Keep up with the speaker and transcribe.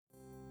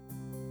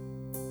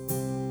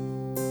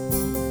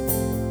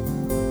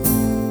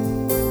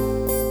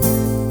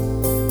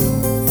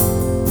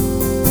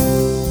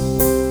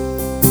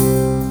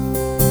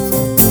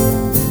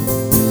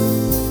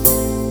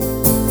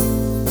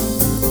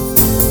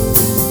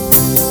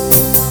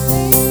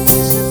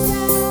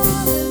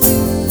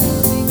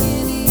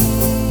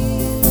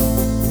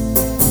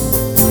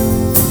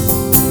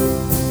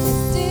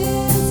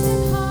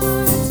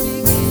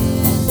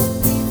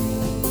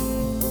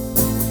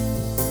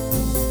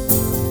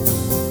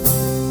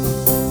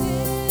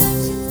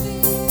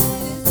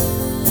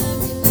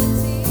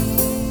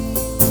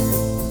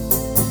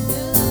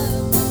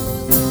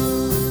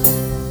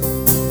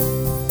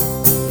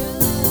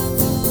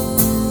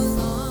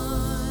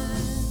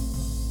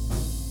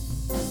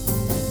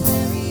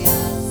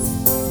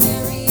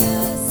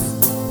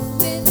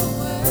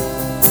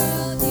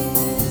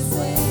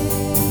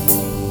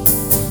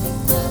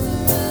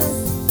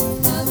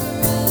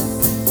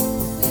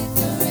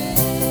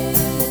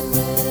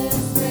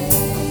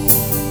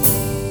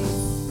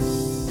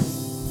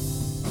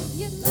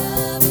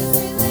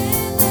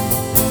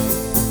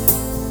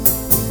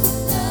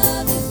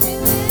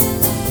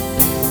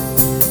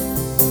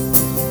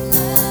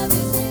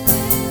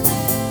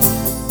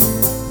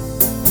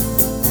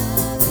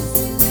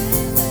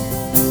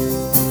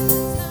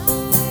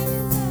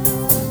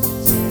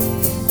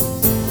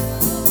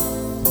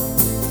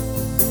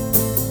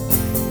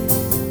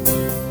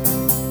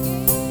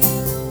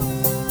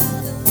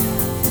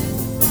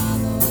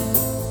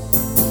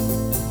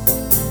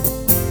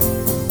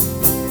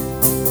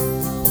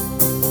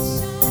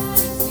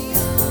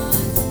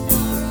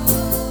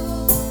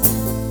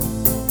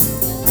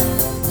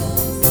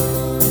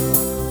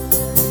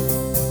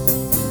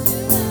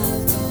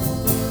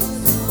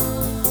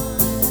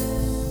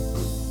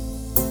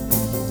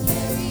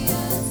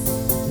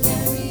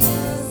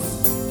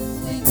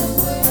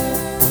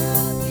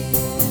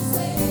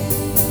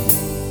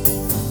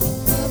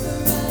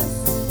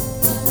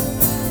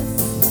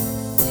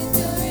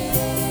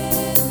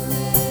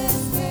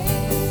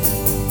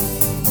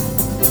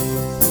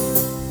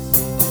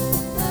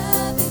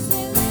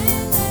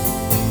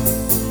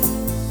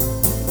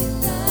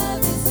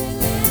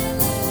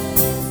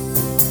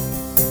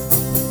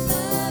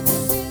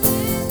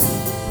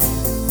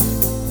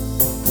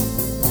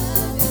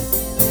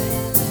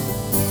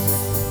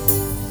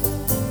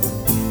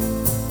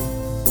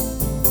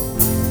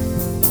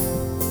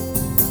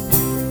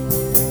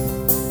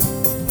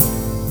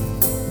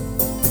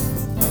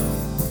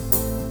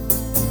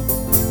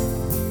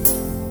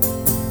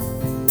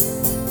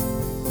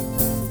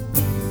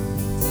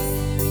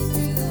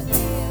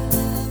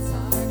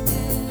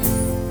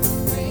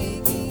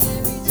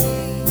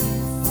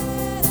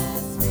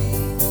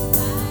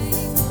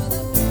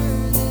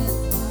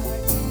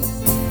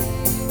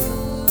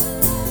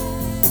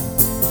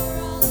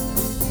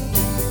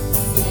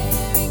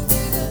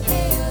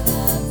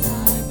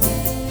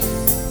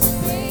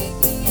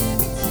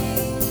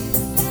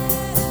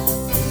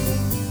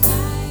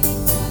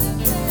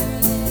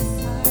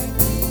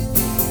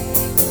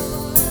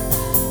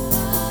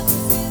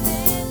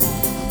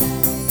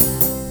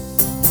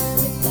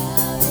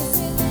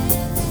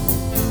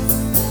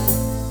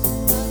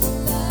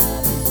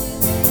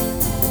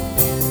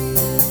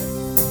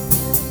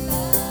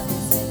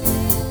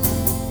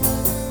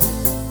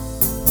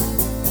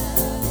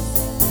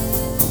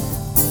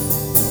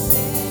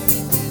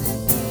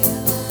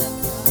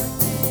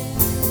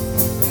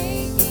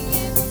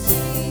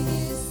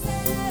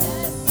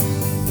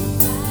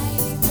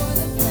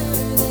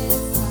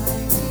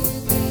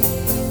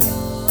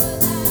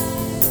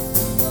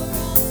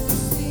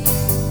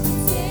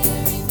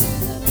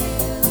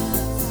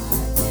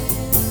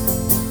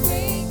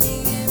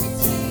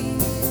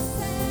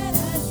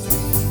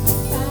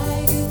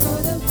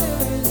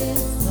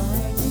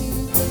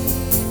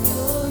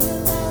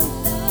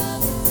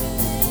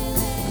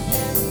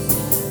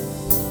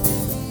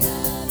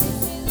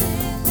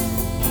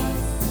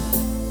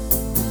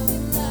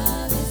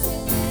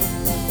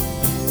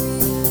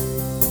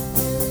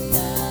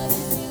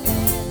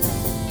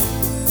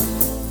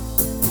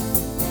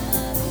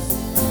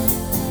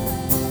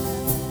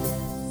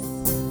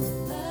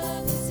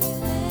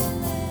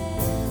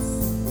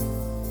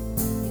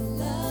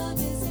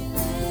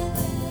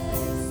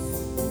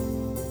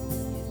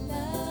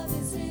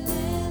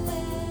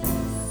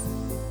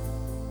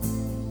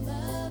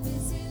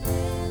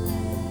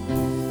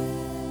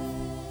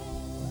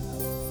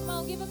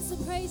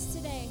praise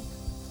today.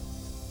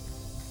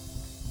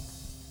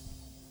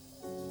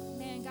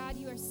 Man, God,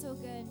 you are so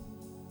good.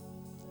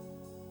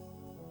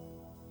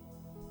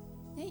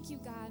 Thank you,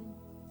 God,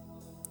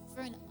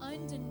 for an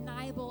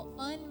undeniable,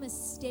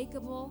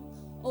 unmistakable,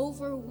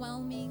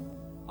 overwhelming,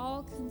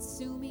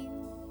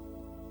 all-consuming,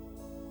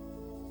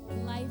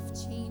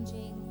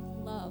 life-changing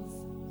love.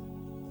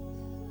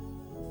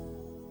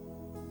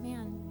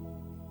 Man.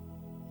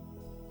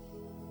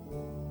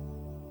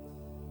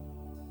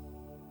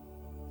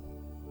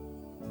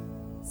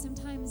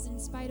 Sometimes, in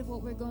spite of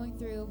what we're going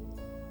through,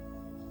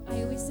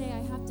 I always say I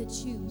have to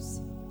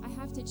choose. I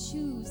have to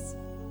choose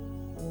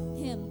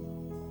Him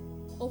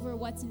over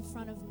what's in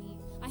front of me.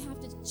 I have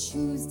to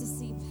choose to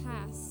see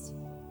past,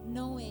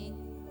 knowing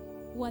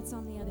what's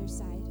on the other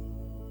side.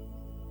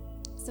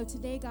 So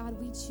today, God,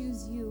 we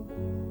choose you.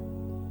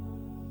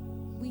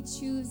 We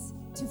choose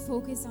to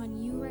focus on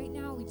you right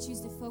now. We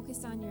choose to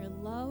focus on your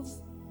love,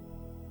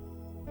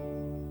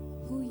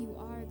 who you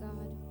are,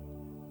 God.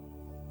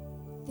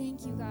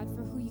 Thank you, God,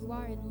 for who you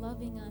are in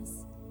loving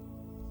us.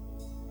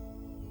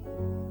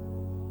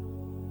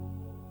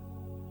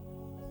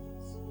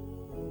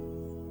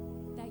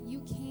 That you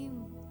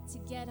came to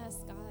get us,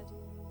 God,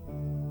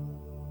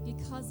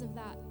 because of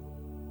that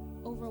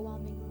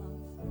overwhelming love.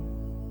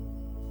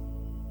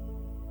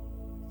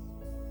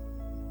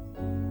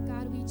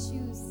 God, we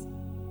choose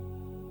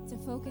to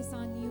focus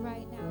on you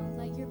right now.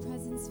 Let your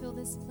presence fill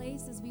this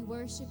place as we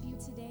worship you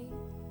today.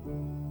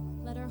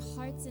 Let our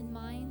hearts and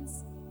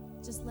minds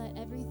just let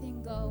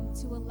everything go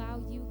to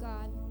allow you,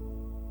 God,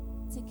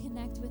 to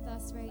connect with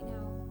us right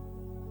now.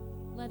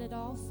 Let it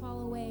all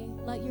fall away.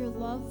 Let your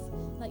love,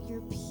 let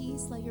your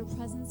peace, let your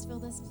presence fill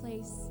this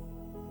place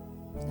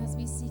as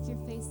we seek your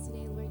face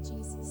today, Lord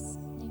Jesus.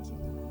 Thank you,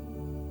 God.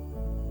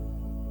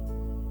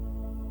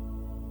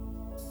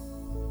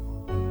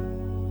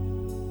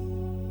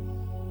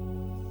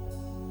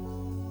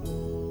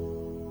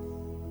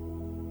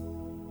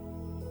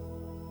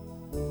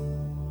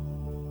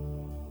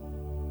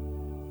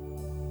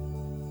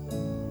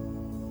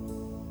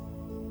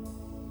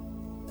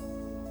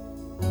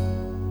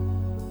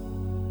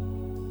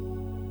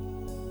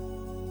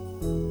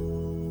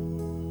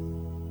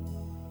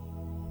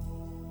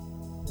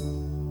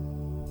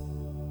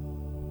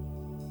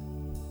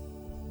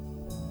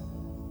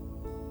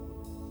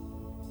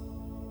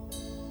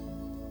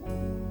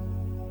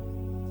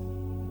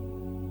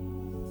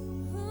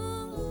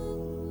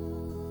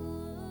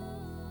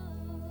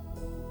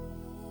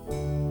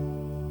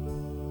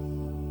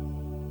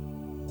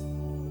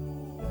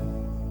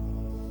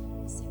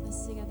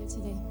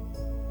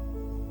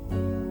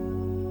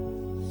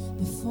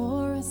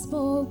 Before I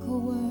spoke a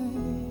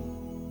word,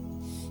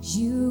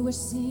 you were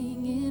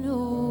singing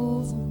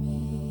over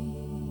me.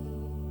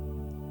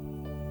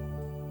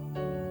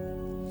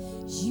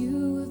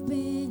 You have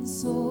been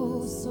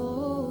so,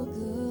 so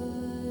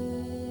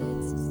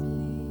good to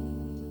me.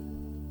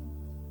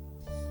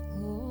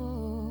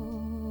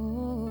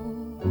 Oh,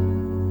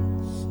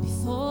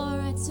 before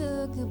I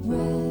took a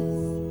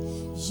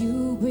breath,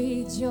 you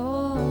breathed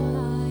your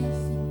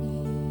life in me.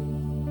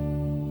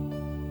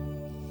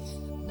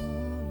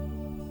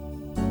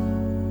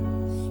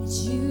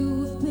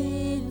 You've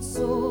been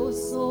so,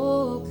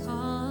 so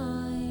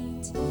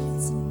kind to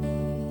me.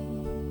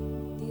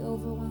 The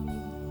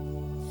overwhelming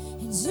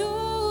and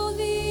oh,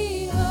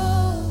 the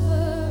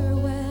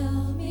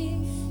overwhelming,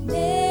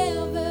 never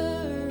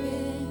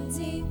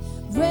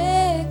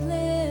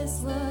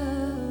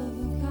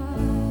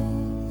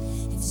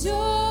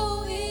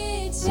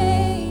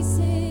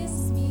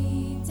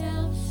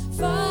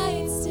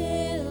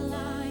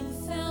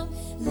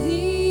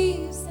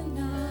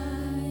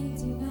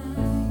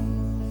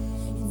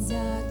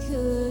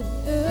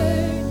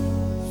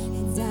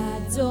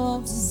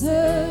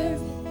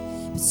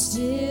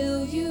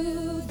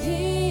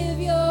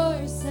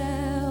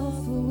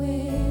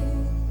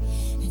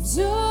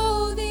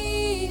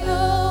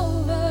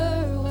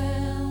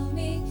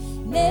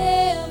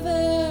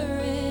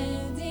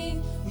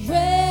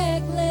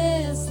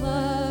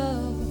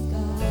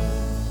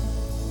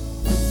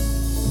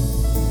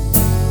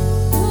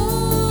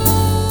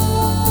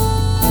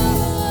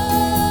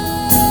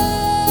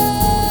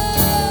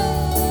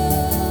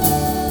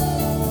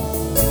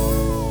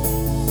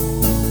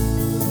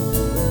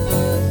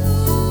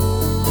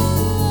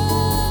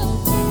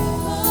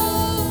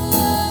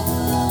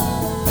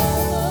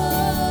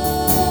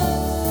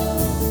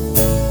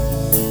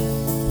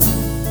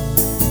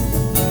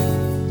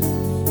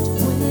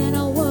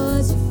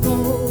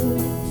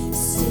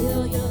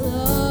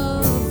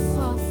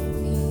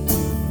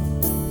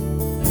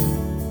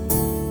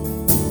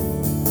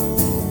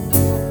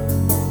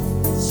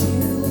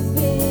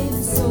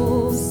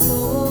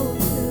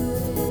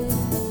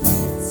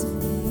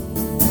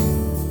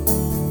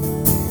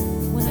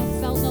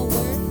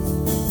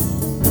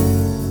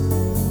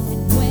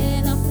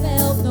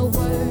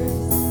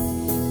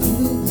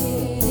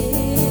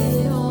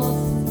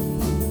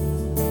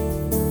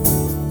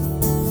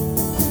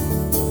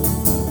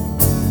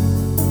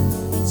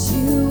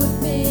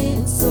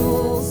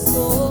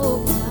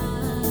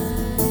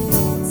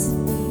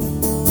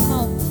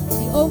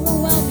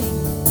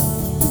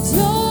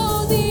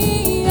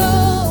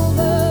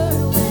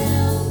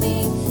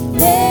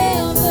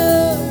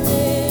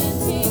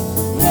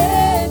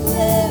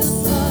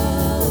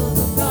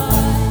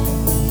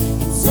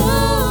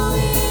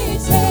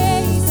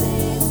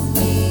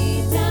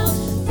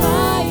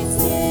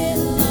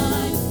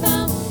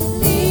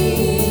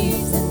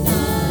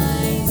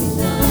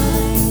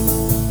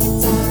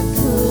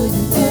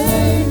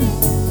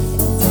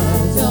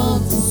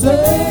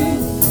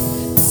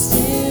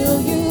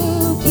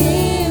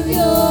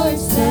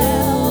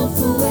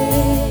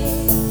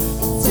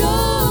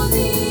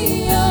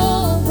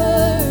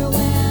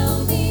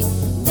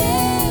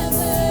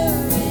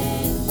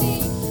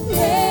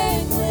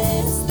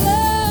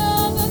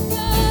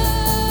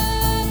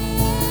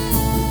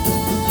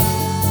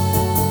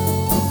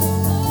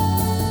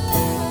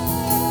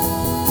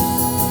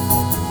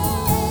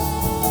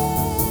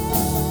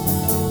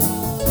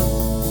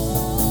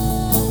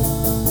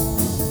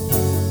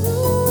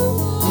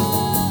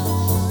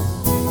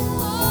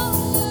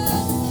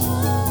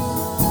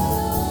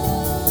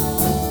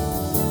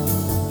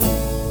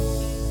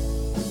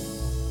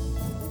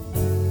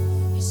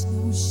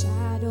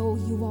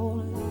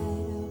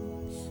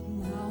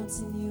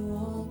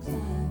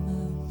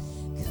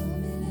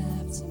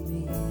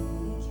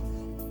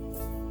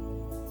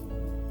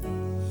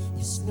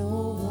There's no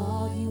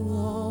wall you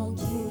won't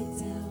kick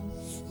down,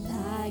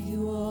 lie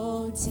you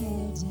won't tear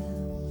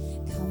down,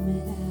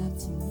 coming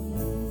after me.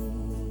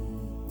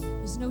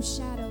 There's no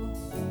shadow.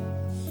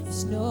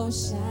 There's no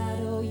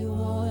shadow you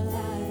won't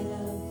light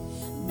up,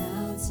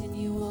 mountain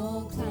you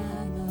won't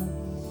climb up,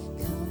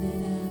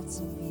 coming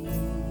after me.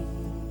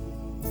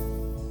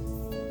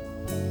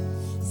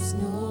 There's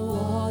no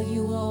wall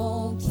you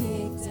won't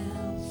kick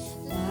down,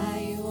 lie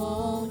you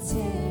won't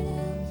tear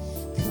down,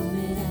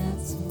 coming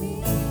after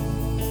me.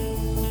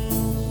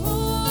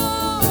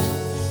 Oh,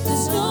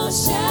 there's no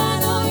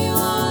shadow you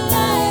won't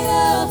light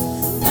up,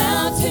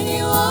 mountain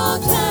you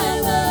won't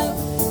climb up,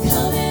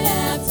 coming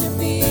after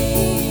me.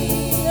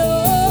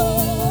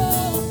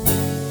 Oh,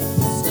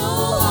 there's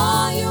no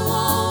wall you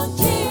won't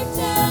kick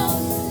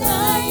down,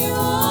 lie you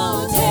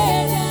won't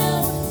tear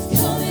down,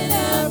 coming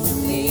after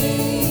me.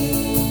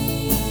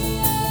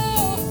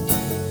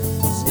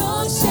 There's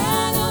no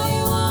shadow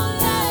you won't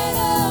light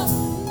up,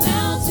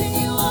 mountain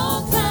you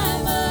won't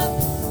climb up,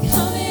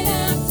 coming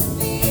after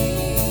me.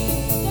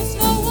 There's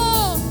no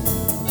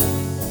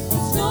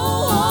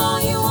wall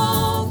you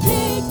won't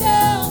kick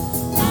down,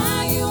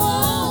 lie you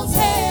won't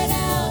tear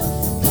down,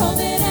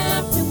 coming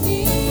after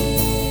me.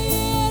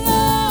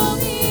 Oh,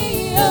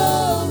 the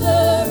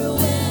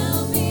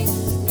overwhelming,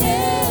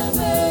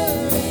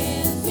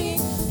 never-ending,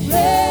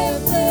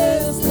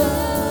 reckless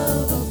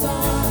love of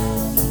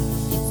God.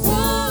 So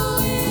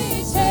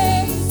it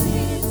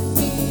chases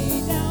me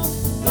down,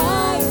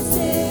 fires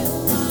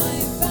till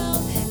I'm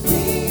found,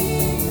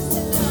 leaves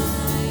the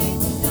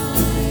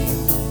 99.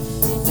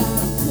 And I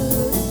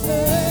could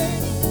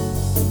earn it,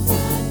 I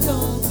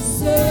don't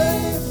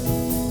deserve it,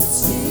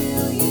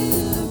 till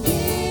you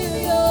give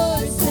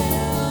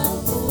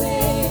yourself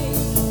away.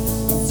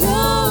 So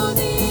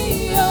the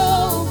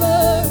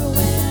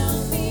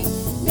overwhelming,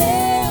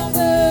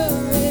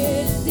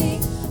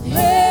 never-ending,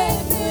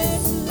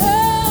 reckless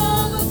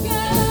love of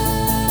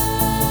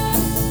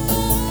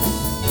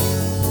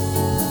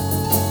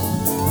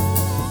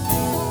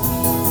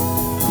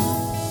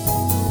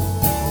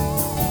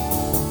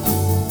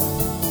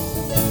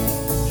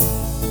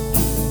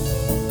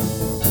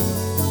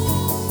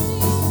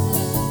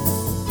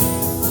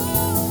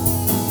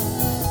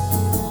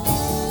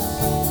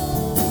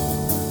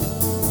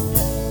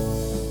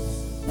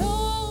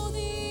No,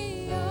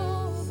 the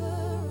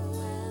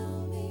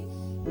overwhelming,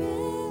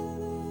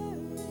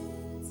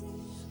 never-ending,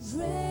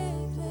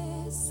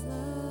 reckless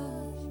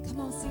love. Come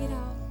on, sing it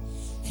out.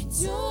 And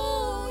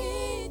oh,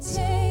 it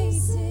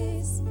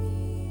chases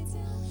me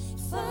down,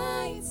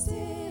 fights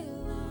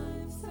till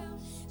I'm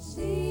found,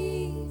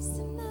 leaves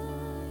the 99.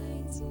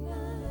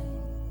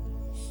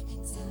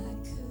 And I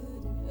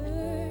couldn't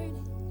earn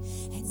it,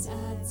 and I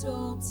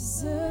don't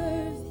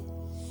deserve it,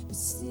 but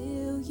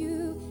still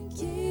you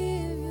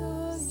give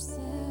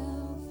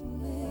yourself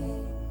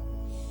away.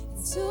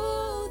 And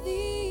oh,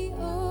 the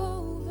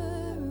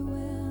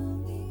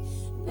overwhelming,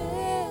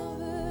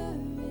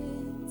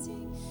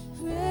 never-ending,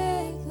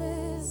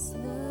 reckless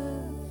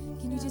love.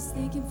 Can you just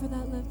thank Him for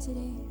that love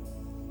today?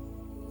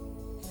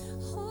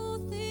 Oh,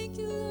 thank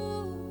you,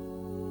 Lord.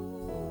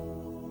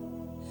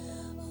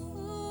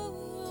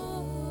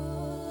 Oh,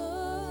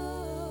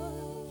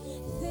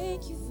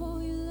 thank you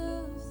for your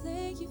love.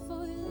 Thank you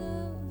for your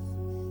love.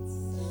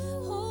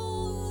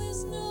 Oh,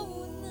 there's no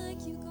one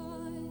like you,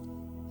 God.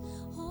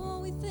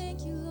 Oh, we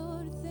thank you,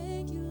 Lord.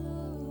 Thank you,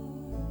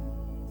 Lord.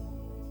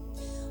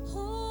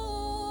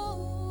 Oh,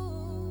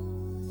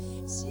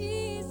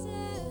 Jesus.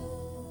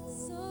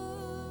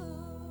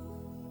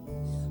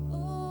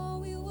 Oh,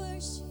 we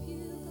worship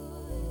you,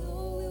 God.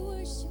 Oh, we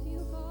worship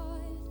you,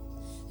 God.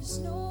 There's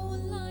no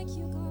one like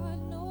you, God.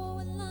 No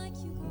one like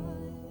you,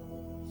 God.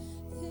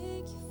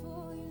 Thank you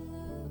for your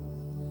love.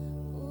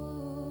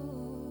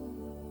 Oh,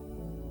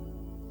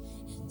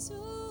 and to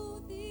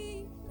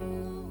the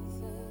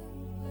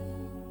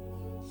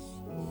overwhelming,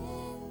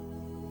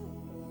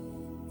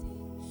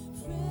 never-ending,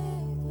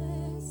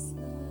 reckless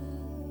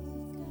love of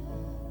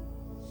God.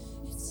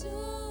 It's so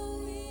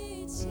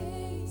it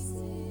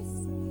chases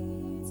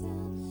me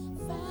down,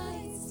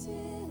 fights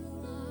till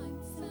I'm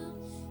found,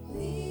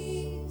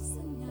 leaves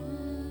the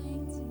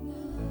 99.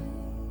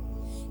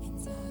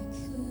 And I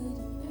couldn't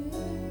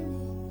earn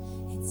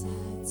it, and I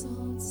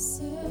don't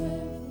deserve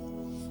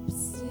it, but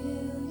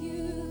still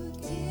you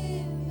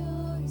give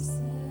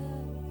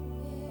yourself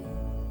away.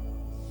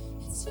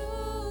 It's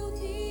all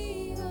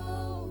the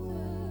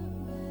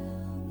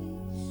overwhelming,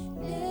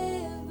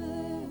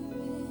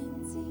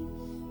 never-ending,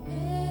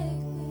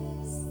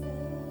 reckless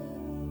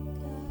love of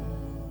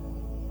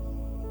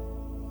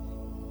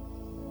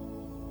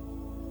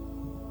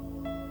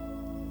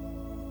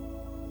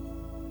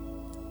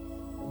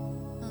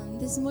God.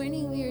 This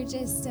morning we were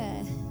just,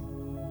 as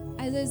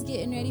I was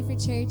getting ready for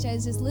church, I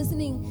was just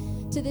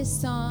listening to this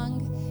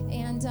song,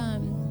 and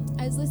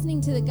I was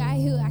listening to the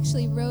guy who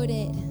actually wrote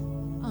it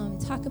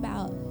talk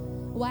about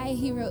why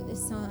he wrote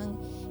this song,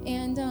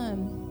 and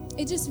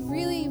it just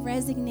really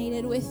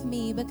resonated with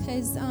me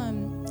because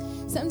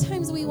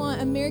sometimes we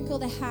want a miracle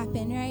to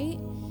happen, right?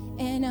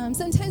 And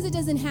sometimes it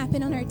doesn't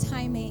happen on our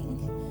timing,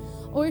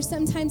 or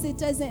sometimes it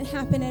doesn't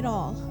happen at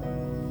all.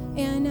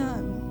 And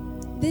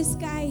this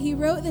guy, he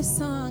wrote this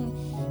song,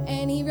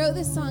 and he wrote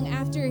this song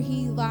after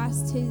he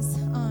lost his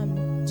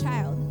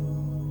child.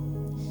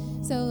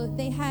 So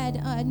they had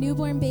a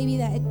newborn baby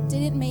that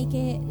didn't make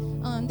it.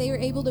 They were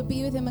able to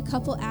be with him a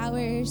couple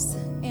hours,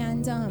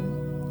 and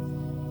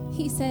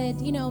he said,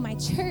 you know, my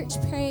church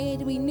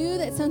prayed. We knew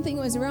that something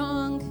was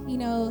wrong. You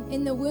know,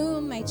 in the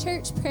womb, my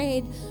church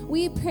prayed.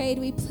 We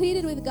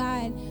pleaded with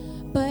God.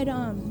 But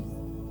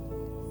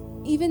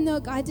even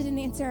though God didn't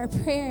answer our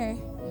prayer,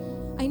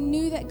 I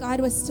knew that God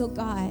was still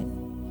God.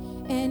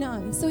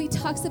 And so he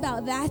talks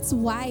about that's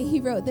why he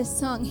wrote this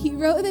song. He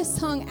wrote this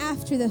song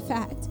after the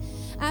fact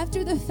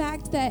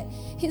that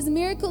his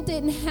miracle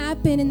didn't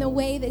happen in the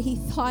way that he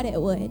thought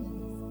it would.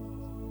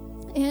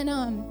 And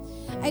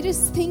I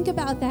just think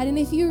about that. And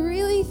if you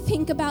really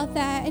think about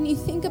that, and you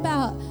think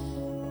about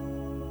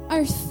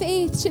our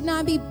faith should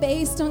not be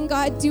based on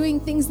God doing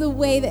things the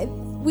way that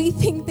we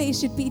think they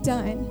should be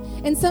done.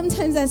 And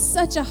sometimes that's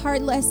such a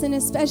hard lesson,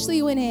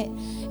 especially when it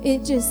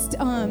just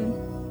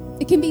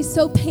it can be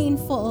so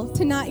painful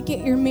to not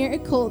get your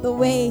miracle the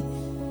way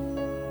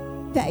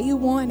that you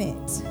want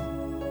it.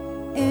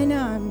 And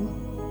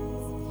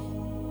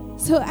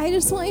so I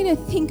just want you to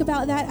think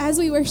about that as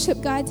we worship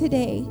God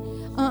today.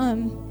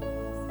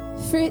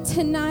 For it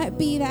to not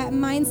be that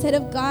mindset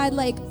of God,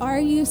 like, are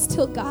you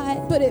still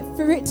God? But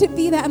for it to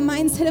be that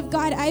mindset of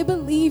God, I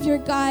believe you're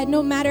God,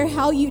 no matter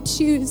how you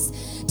choose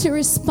to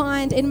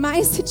respond. In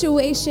my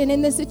situation,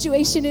 in the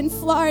situation in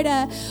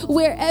Florida,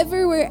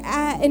 wherever we're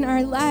at in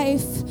our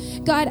life,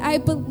 God, I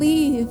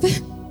believe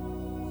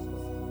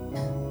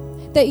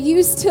that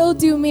you still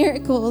do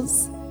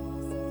miracles.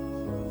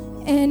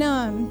 And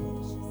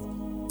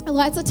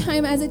lots of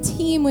time as a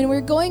team, when we're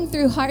going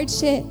through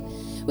hardship,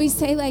 we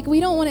say, like, we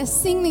don't want to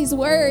sing these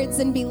words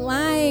and be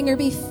lying or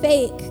be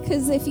fake,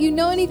 because if you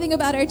know anything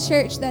about our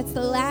church, that's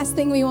the last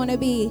thing we want to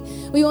be.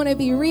 We want to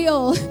be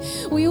real.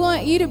 We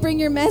want you to bring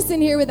your mess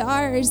in here with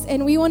ours,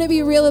 and we want to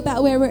be real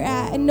about where we're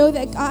at and know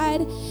that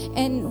God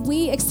and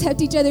we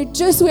accept each other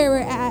just where we're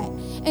at.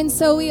 And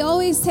so we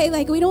always say,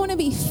 like, we don't want to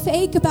be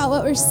fake about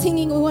what we're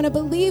singing. We want to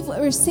believe what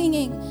we're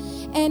singing.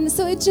 And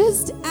so it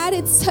just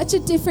added such a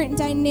different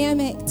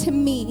dynamic to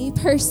me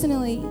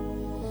personally.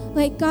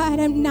 Like, God,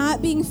 I'm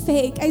not being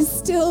fake. I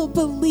still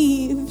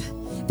believe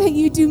that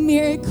you do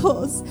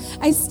miracles.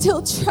 I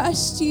still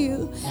trust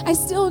you. I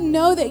still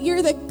know that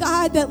you're the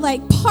God that,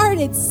 like,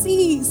 parted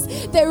seas,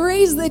 that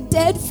raised the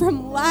dead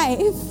from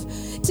life,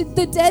 to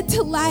the dead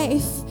to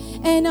life.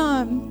 And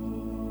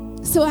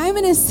so I'm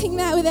going to sing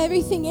that with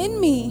everything in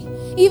me,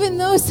 even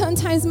though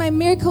sometimes my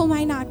miracle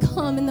might not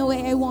come in the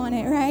way I want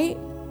it, right?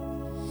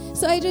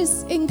 So I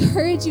just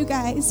encourage you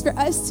guys for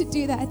us to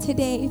do that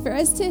today, for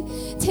us to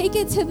take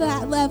it to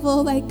that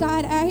level. Like,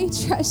 God, I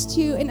trust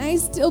you, and I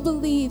still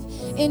believe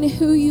in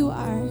who you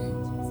are.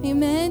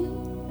 Amen?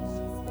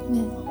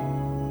 Amen.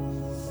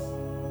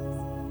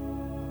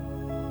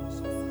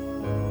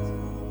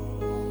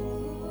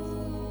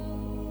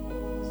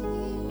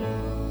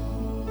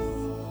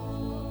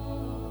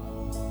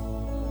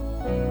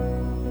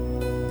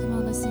 Come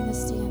on, let's sing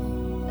this together.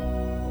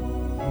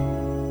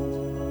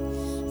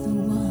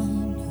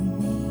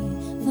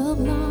 The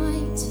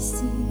blind to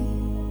see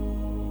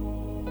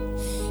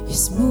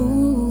is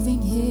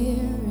moving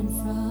here in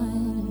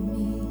front of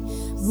me,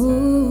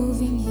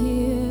 moving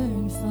here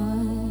in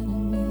front of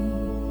me.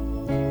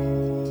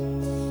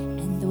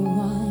 And the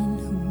one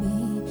who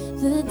made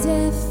the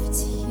deaf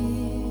to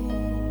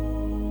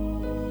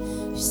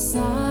hear,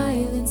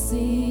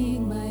 silencing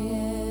my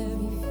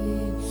every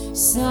fear,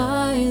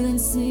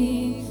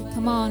 silencing.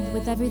 Come on,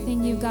 with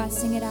everything you've got,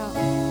 sing it out. I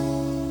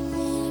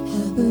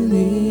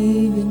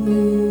believe in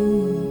you.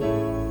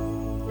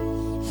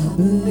 I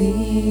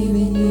believe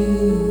in you.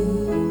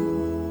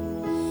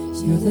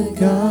 You're the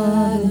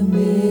God of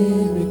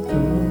miracles.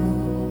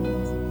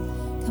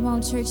 Come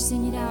on, church,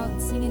 sing it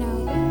out, sing it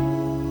out.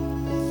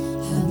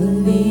 I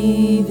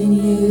believe in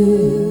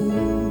you.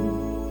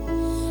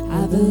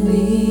 I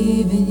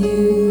believe in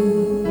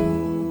you.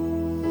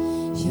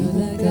 You're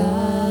the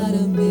God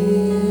of miracles.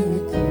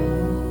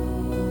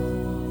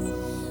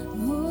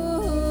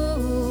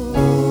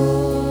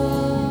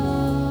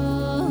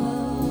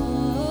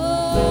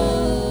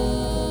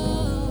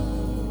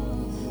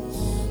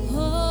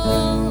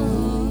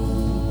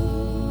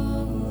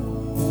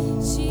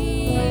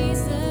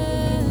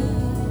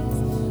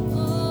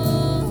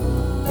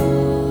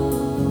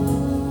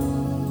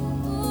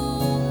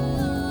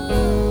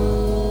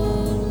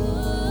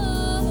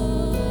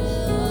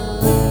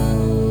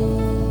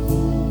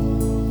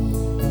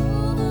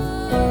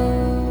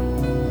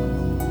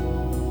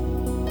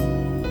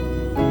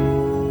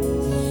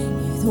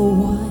 The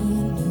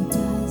one who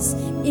does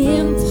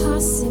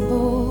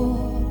impossible.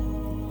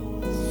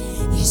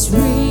 He's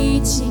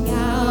reaching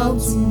out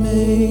to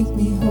make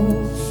me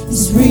whole.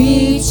 He's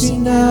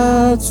reaching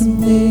out to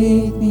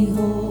make me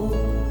whole.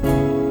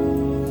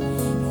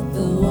 And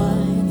the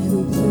one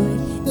who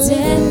put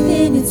death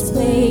in its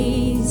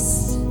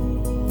place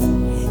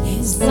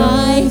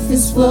life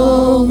is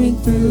flowing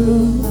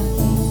through my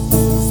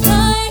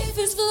Life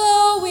is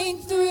flowing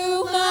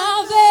through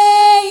my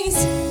veins.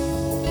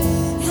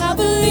 I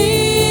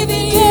believe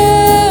in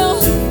you.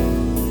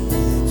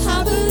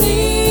 I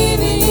believe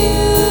in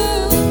you.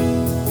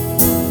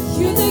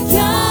 You're the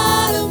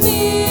God of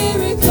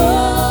miracles.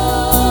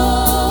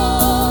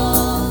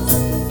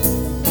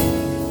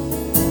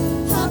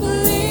 I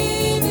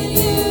believe in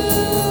you.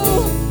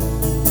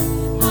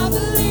 I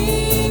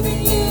believe in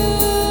you.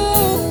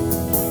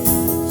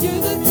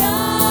 You're the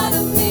God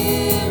of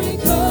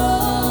miracles.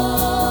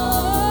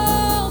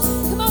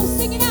 Come on,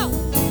 sing it out.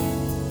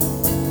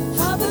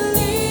 I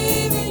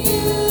believe in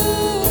you.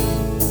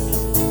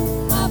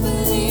 I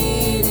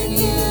believe in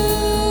you.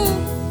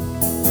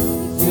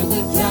 You're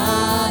the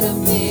God of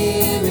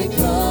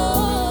miracles.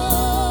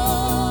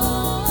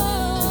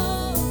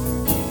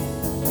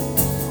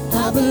 I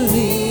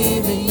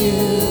believe in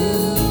you.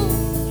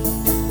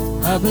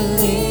 I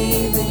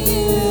believe in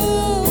you.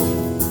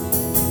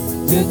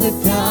 You're the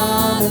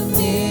God of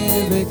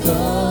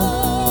miracles.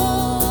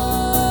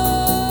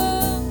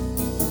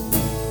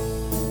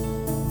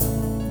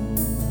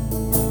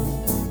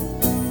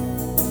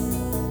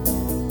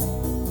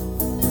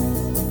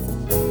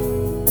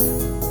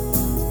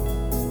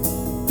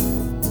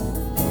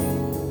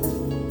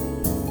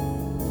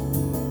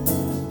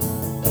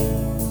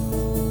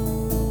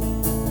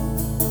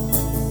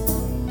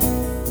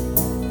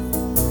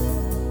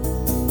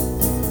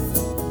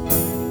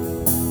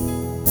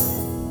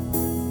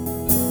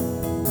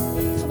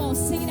 Come on,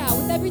 sing it out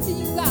with everything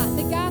you got.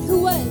 The God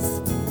who was.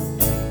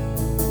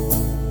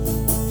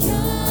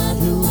 God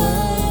who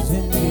was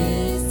and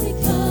is to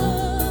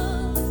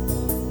come.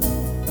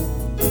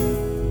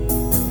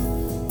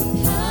 The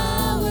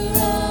power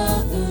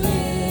of the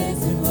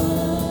risen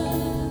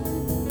one.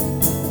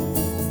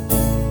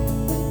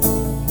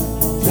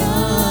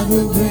 God who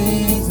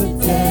brings the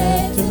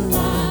dead to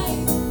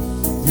life.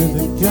 You're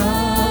the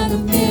God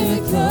of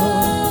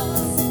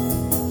miracles.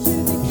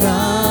 You're the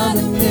God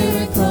of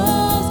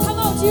miracles. Come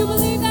on, do you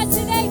believe that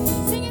today?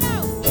 Sing it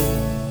out.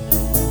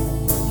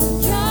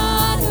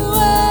 God who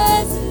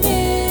was and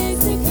is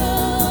to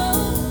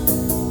come.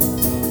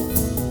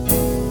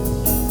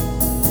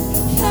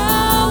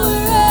 Power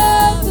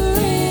of the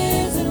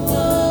risen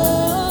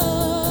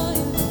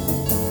one.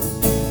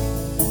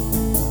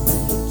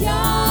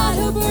 God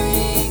who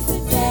brings the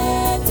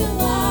dead to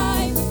life.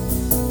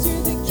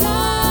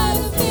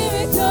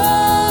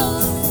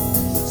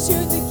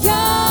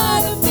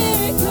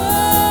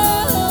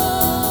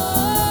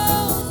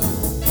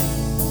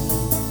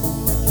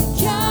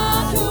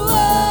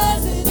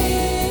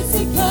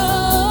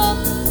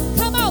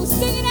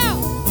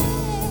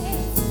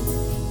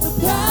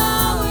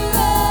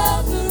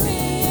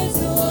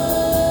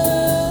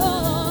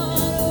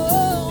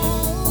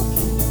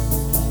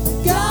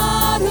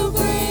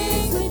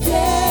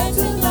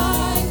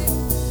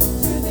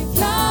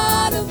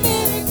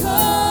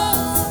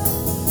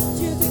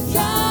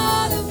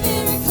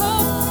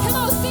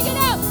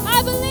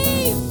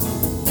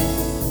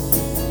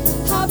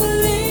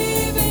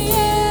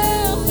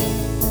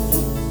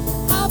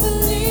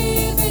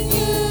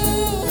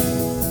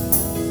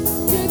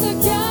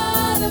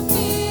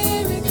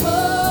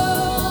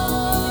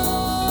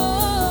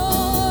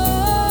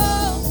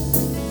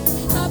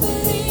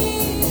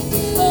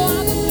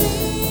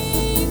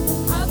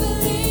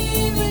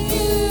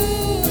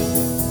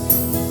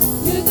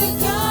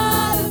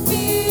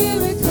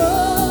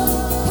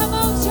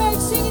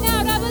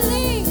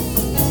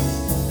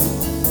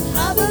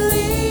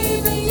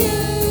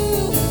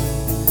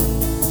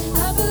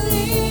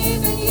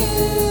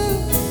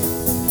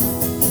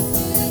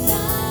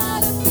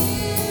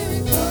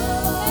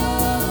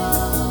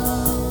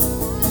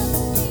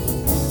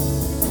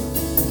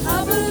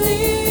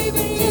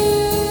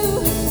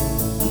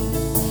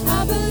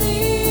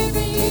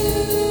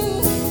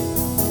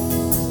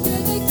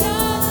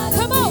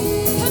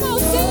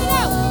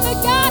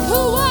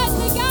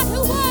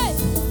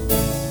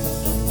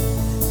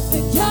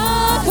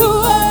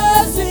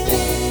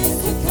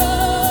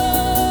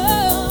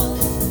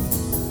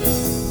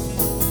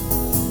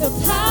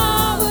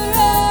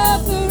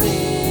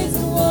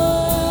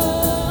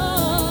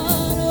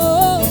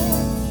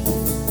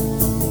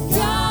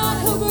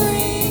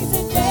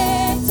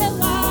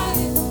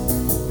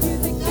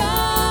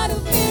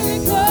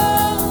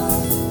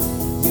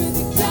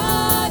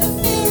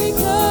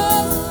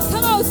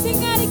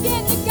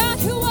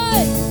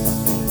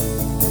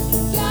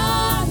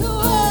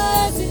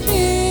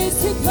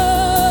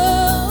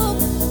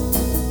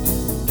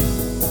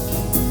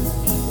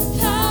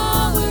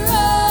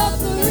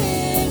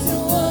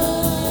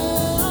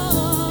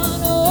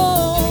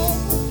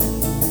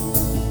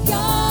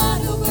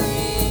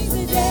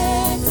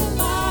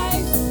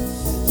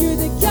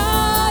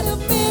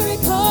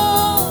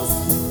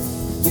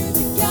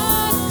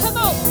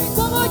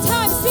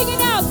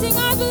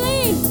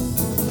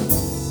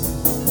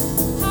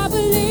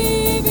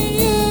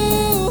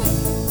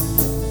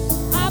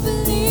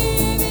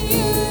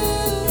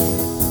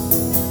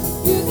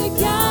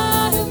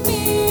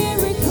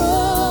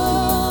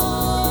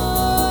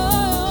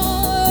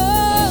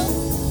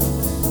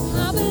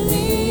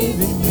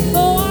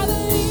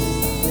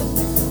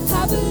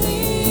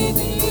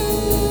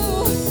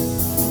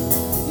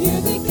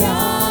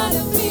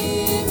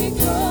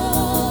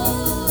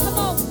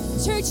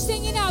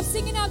 sing it out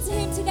to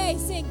him today.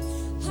 Sing,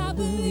 I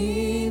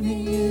believe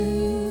in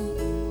you.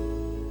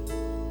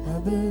 I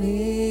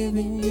believe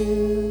in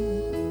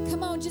you.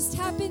 Come on, just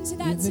tap into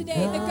that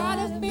today. The God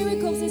of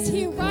miracles is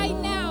here right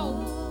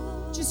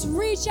now. Just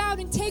reach out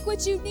and take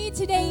what you need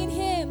today in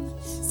him.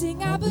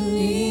 Sing, I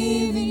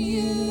believe in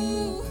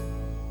you.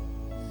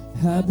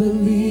 I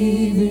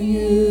believe in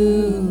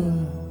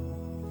you.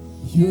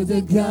 You're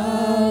the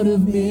God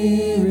of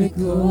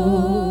miracles.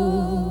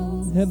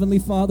 Heavenly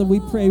Father, we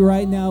pray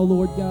right now,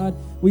 Lord God.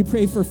 We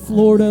pray for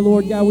Florida,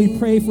 Lord God. We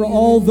pray for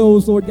all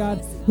those, Lord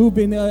God,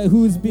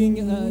 who's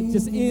being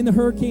just in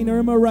Hurricane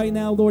Irma right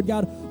now, Lord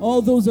God.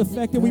 All those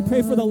affected. We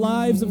pray for the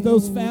lives of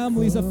those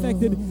families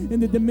affected in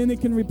the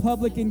Dominican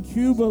Republic, in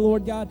Cuba,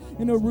 Lord God,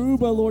 in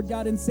Aruba, Lord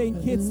God, in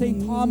St. Kitts,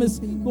 St.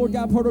 Thomas, Lord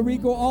God, Puerto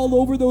Rico, all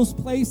over those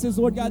places,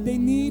 Lord God. They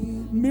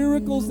need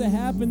miracles to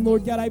happen,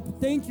 Lord God. I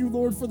thank you,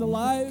 Lord, for the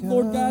life,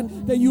 Lord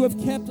God, that you have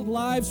kept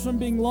lives from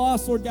being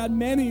lost, Lord God,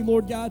 many,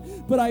 Lord God.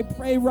 But I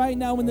pray right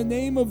now in the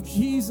name of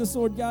Jesus,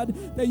 Lord God,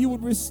 that you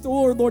would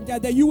restore, Lord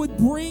God, that you would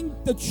bring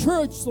the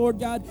church, Lord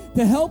God,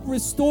 to help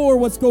restore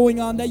what's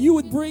going on, that you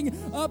would bring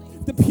up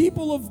the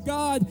people of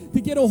God to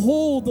get a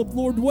hold of,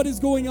 Lord, what is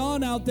going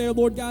on out there,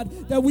 Lord God,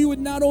 that we would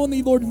not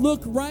only, Lord,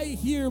 look right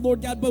here,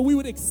 Lord God, but we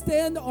would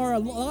extend our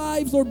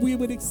lives, Lord, we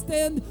would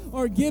extend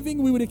our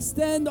giving, we would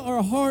extend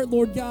our heart,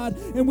 Lord God,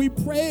 and we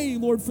pray,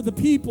 Lord, for the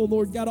people,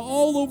 Lord God,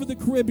 all over the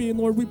Caribbean,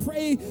 Lord. We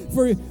pray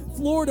for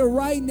Florida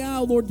right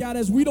now, Lord God,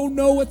 as we don't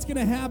know what's going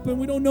to happen.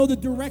 We don't know the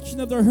direction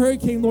of the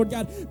hurricane, Lord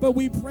God, but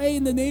we pray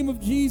in the name of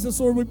Jesus,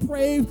 Lord. We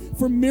pray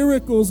for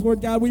miracles,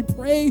 Lord God. We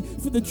pray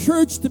for the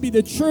church, to be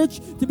the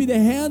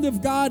hand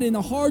of God in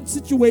the hard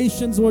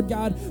situations, Lord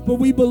God, but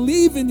we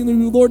believe in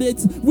you, Lord.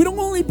 We don't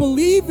only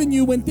believe in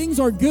you when things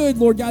are good,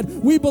 Lord God.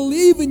 We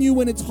believe in you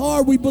when it's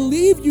hard. We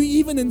believe you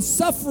even in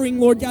suffering,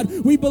 Lord God.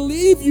 We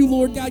believe you,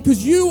 Lord God,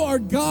 because you are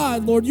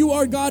God, Lord. You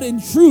are God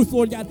in truth,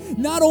 Lord God,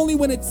 not only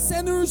when it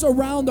centers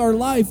around our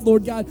life,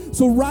 Lord God.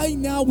 So right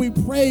now we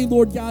pray,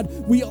 Lord God,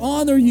 we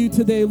honor you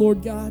today,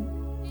 Lord God.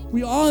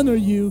 We honor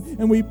you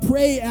and we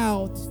pray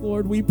out,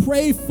 Lord. We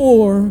pray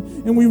for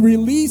and we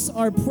release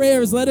our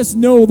prayers. Let us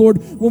know, Lord,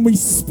 when we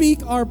speak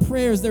our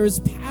prayers, there is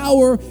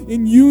power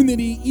in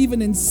unity,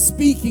 even in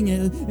speaking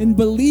it and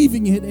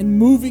believing it and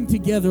moving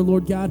together,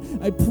 Lord God.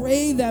 I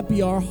pray that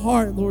be our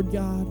heart, Lord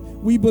God.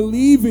 We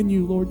believe in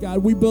you, Lord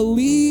God. We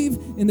believe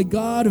in the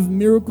God of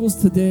miracles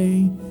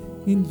today.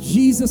 In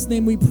Jesus'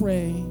 name we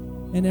pray.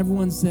 And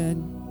everyone said,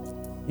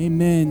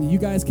 amen. You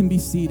guys can be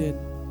seated.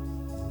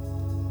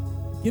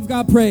 Give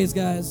God praise,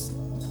 guys.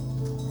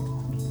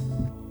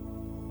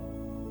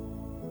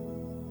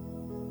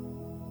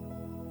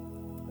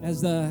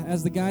 As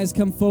the guys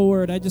come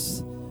forward,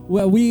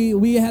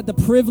 we had the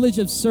privilege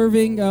of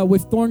serving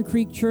with Thorn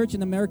Creek Church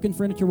and American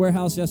Furniture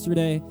Warehouse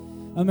yesterday.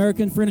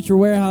 American Furniture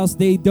Warehouse,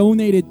 they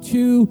donated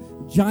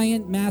 2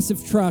 giant,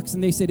 massive trucks,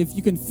 and they said, if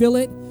you can fill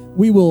it,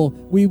 we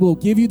will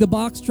give you the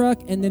box truck,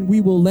 and then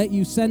we will let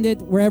you send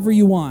it wherever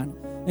you want.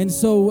 And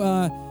so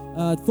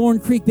Thorn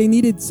Creek, they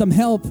needed some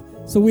help.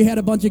 So we had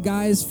a bunch of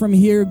guys from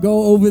here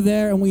go over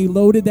there, and we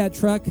loaded that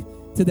truck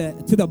to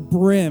the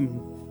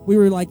brim. We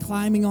were like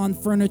climbing on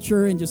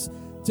furniture and just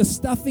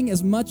stuffing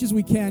as much as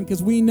we can,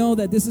 because we know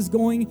that this is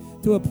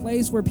going to a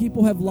place where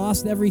people have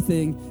lost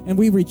everything. And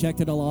we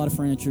rejected a lot of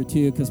furniture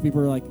too, because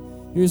people were like,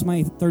 here's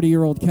my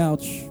 30-year-old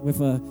couch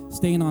with a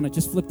stain on it.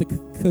 Just flip the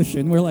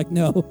cushion. We're like,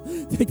 no,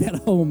 take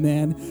that home,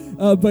 man.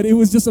 But it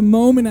was just a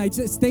moment. I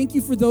just thank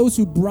you for those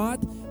who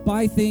brought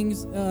by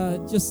things.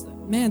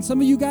 Man,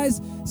 some of you guys,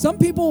 some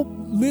people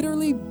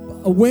literally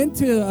went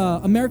to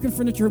American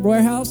Furniture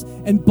Warehouse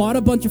and bought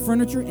a bunch of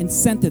furniture and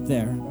sent it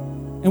there.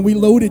 And we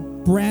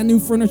loaded brand new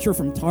furniture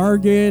from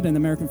Target and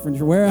American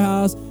Furniture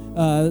Warehouse.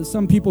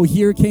 Some people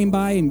here came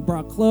by and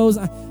brought clothes.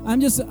 I'm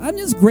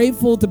just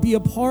grateful to be a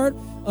part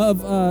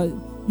of.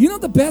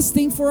 The best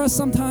thing for us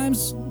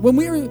sometimes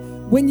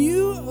when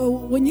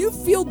you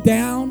feel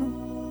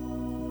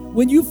down,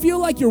 when you feel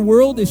like your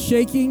world is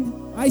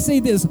shaking, I say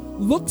this: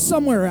 look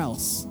somewhere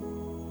else.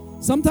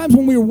 Sometimes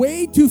when we're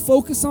way too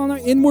focused on our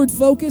inward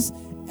focus,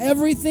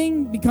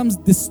 everything becomes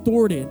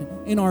distorted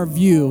in our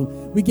view.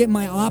 We get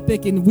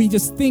myopic and we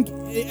just think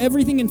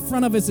everything in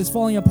front of us is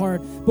falling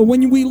apart. But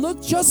when we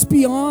look just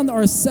beyond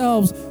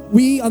ourselves,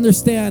 we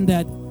understand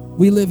that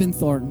we live in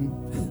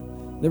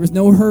Thornton. There was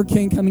no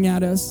hurricane coming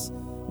at us.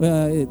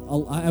 I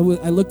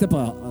looked up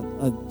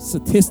a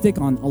statistic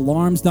on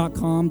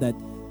alarms.com that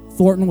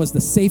Thornton was the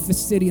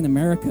safest city in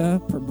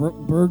America per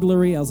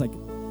burglary. I was like,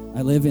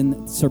 I live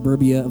in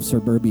suburbia of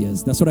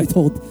suburbias. That's what I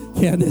told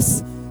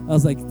Candace. I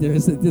was like,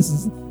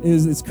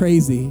 it's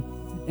crazy.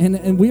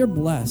 And we are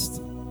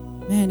blessed.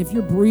 Man, if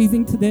you're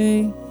breathing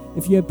today,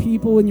 if you have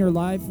people in your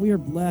life, we are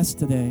blessed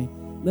today.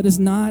 Let us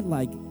not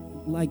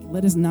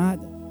let us not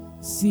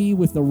see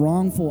with the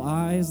wrongful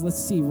eyes.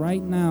 Let's see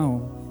right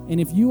now.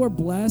 And if you are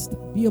blessed,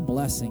 be a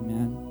blessing,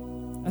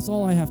 man. That's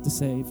all I have to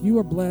say. If you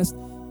are blessed,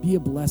 be a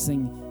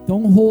blessing.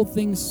 Don't hold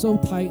things so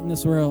tight in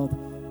this world.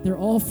 They're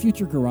all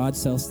future garage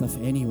sale stuff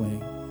anyway.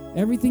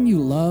 Everything you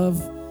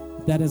love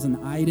that is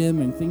an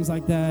item and things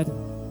like that,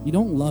 You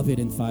don't love it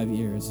in 5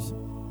 years.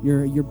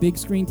 Your big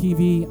screen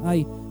TV,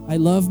 I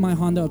love my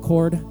Honda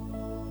Accord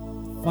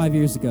 5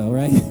 years ago,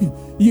 right?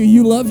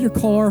 you love your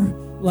car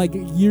like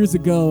years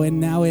ago, and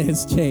now it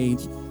has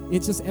changed.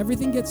 It's just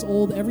everything gets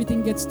old,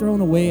 everything gets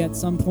thrown away at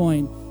some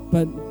point.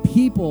 But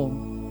people,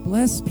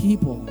 bless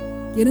people,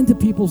 get into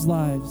people's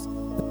lives.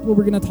 That's what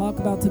we're going to talk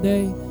about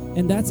today,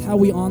 and that's how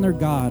we honor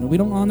God. We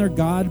don't honor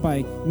God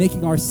by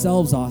making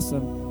ourselves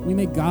awesome. We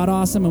make God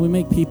awesome, and we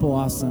make people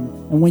awesome.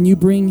 And when you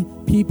bring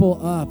people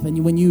up,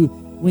 and when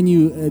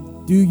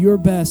you do your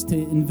best to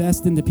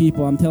invest into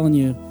people, I'm telling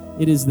you,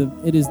 it is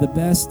the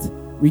best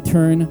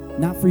return,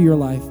 not for your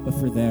life, but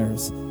for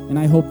theirs. And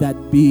I hope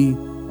that be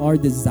our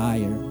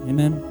desire.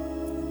 Amen.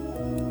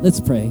 Let's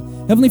pray.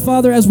 Heavenly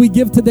Father, as we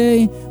give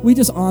today, we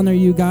just honor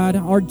you, God.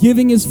 Our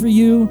giving is for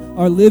you.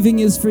 Our living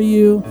is for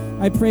you.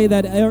 I pray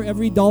that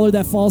every dollar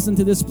that falls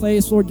into this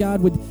place, Lord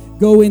God, would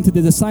go into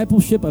the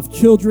discipleship of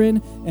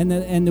children,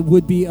 and it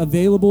would be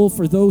available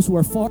for those who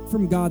are far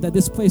from God, that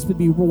this place would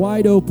be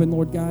wide open,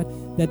 Lord God,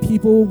 that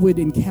people would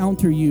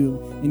encounter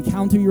you,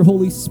 encounter your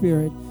Holy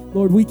Spirit.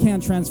 Lord, we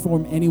can't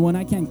transform anyone.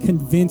 I can't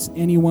convince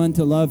anyone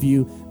to love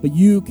you, but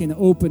you can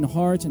open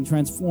hearts and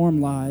transform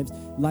lives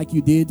like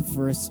you did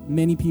for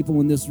many people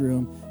in this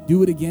room.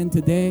 Do it again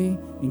today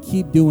and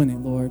keep doing it,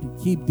 Lord.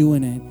 Keep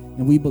doing it.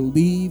 And we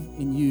believe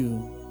in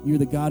you. You're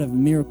the God of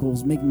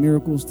miracles. Make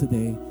miracles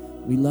today.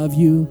 We love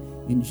you.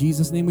 In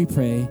Jesus' name we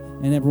pray.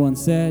 And everyone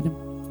said,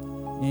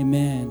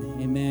 amen.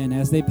 Amen.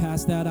 As they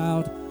pass that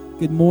out,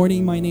 good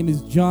morning. My name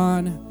is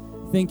John.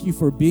 Thank you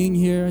for being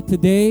here.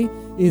 Today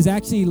is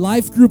actually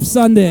Life Group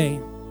Sunday.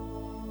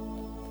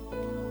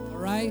 All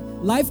right?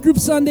 Life Group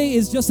Sunday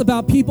is just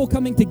about people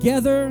coming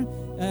together,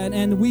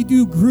 and we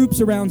do groups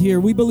around here.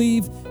 We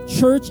believe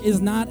church is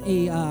not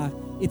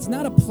it's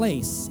not a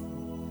place.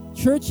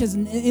 Church has,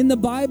 in the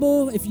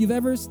Bible, if you've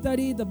ever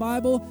studied the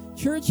Bible,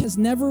 church has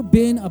never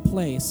been a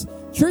place.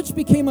 Church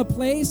became a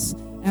place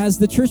as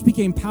the church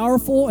became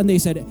powerful, and they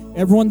said,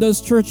 everyone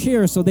does church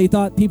here. So they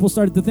thought, people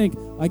started to think,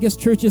 I guess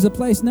church is a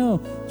place.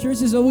 No, church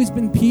has always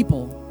been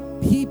people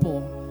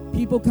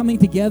coming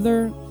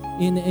together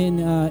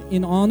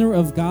in honor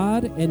of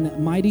God,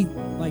 and mighty,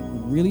 like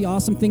really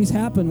awesome things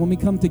happen when we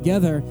come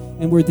together,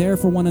 and we're there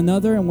for one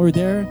another, and we're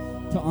there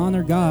to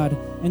honor God.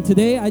 And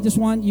today, I just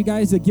want you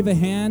guys to give a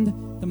hand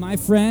to my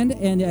friend,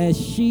 and as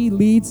she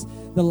leads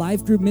the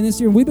Life Group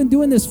Ministry. We've been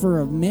doing this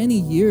for many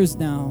years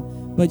now,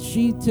 but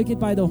she took it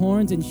by the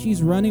horns, and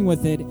she's running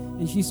with it,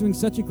 and she's doing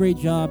such a great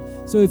job.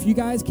 So if you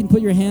guys can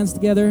put your hands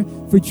together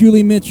for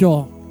Julie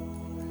Mitchell.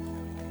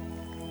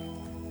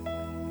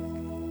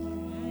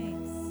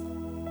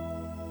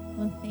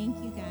 Well, thank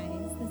you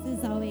guys. This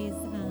is always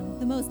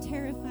the most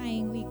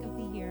terrifying week of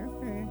the year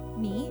for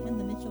me and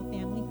the Mitchell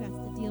family, who has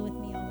to deal with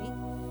me all week.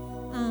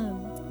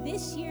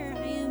 This year,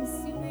 I am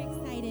super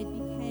excited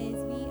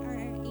because we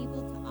are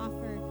able to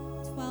offer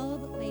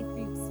 12 life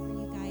groups for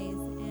you guys,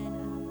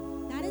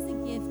 and that is a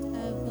gift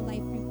of the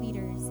life group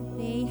leaders.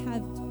 They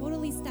have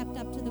totally stepped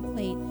up to the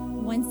plate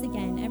once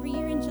again. Every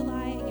year in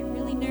July, I get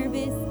really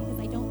nervous because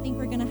I don't think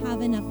we're going to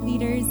have enough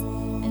leaders,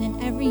 and then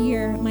every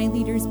year, my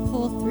leaders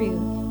pull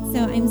through.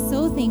 So I'm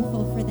so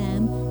thankful for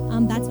them.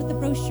 That's what the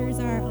brochures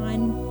are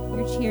on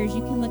your chairs.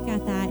 You can look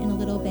at that in a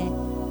little bit.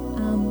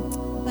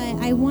 But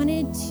I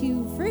wanted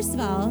to, first of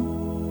all,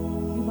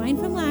 rewind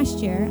from last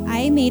year.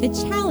 I made a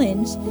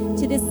challenge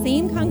to this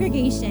same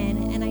congregation,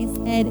 and I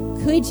said,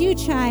 could you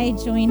try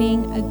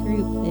joining a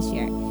group this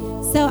year?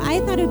 So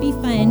I thought it would be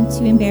fun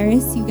to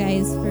embarrass you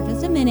guys for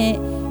just a minute.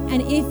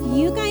 And if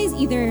you guys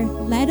either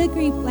led a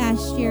group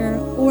last year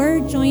or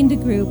joined a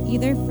group,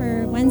 either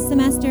for one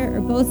semester or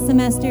both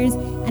semesters,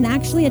 and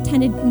actually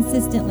attended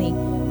consistently,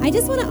 I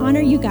just want to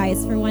honor you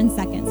guys for 1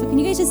 second. So can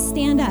you guys just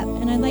stand up?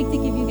 And I'd like to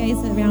give you guys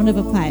a round of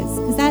applause,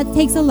 because that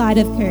takes a lot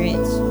of courage.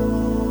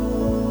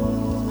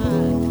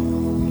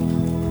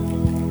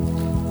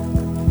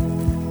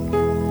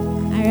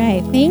 All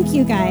right, thank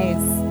you guys.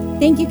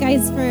 Thank you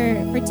guys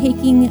for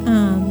taking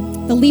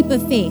the leap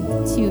of faith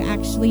to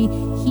actually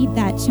heed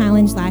that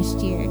challenge last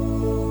year.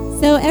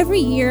 So every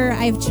year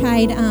I've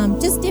tried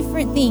just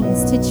different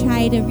things to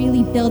try to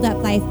really build up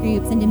life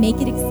groups and to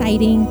make it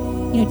exciting.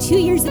 2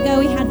 years ago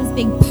we had this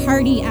big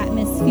party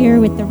atmosphere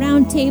with the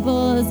round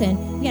tables,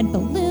 and we had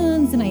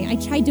balloons, and I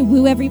tried to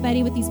woo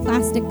everybody with these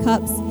plastic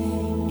cups,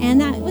 and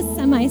that was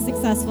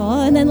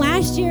semi-successful. And then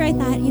last year I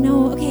thought,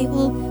 okay,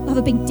 we'll have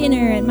a big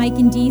dinner at Mike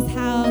and Dee's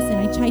house,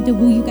 and I tried to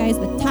woo you guys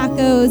with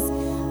tacos,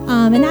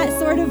 and that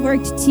sort of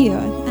worked too.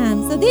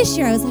 So this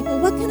year I was like, well,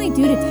 what can I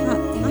do to top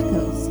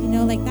tacos?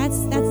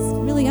 That's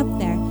really up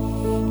there.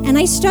 And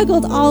I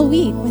struggled all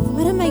week with,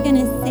 what am I going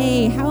to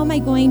say? How am I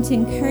going to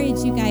encourage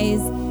you guys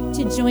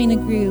to join a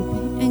group?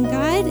 And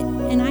God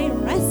and I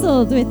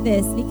wrestled with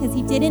this because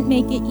he didn't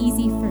make it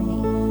easy for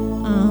me.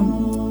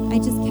 I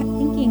just kept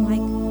thinking,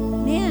 like,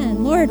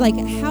 man, Lord,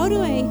 how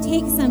do I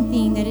take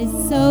something that is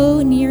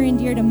so near and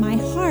dear to my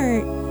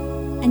heart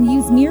and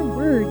use mere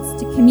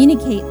words to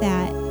communicate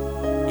that?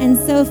 And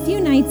so a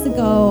few nights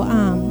ago,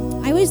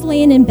 I was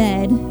laying in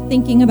bed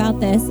thinking about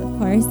this, of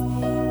course,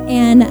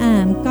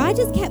 And God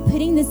just kept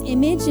putting this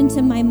image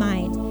into my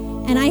mind.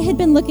 And I had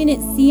been looking at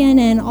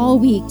CNN all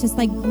week, just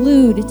like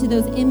glued to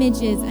those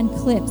images and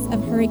clips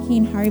of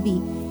Hurricane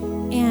Harvey.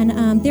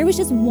 And there was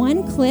just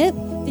one clip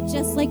that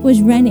just like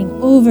was running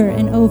over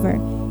and over.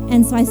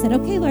 And so I said,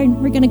 okay, Lord,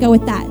 we're going to go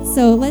with that.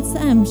 So let's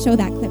show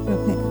that clip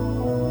real quick.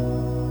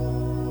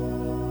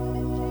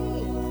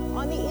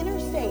 On the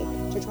interstate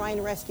to try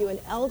and rescue an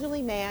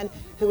elderly man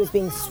who was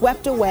being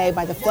swept away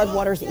by the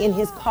floodwaters in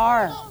his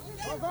car.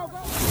 Come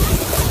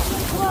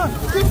on,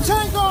 keep the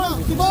chain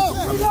going. Come on,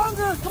 come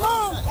longer. Come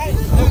on. Hey,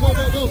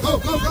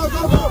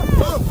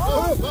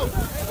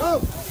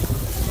 go.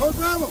 Go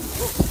grab him.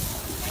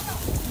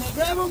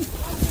 Grab him.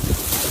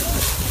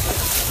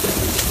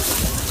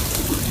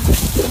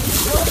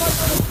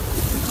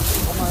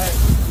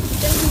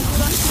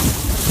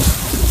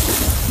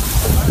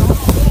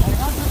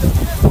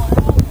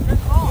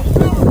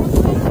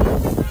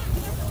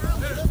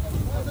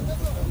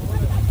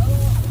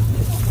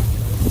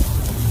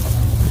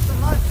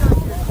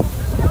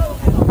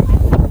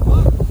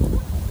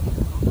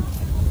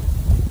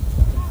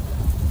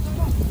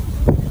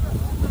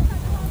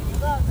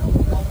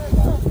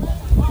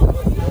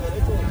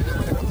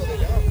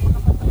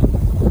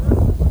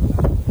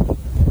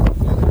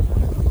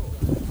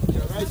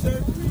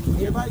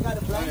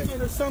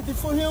 Something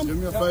for him? Do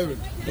me a favor.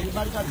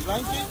 Anybody got a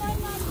blanket?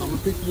 I'm gonna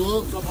pick you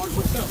up.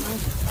 What's up,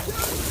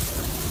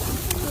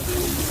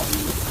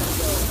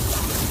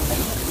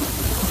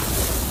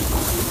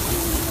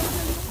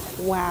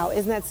 man? Wow,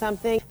 isn't that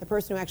something? The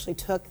person who actually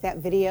took that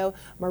video,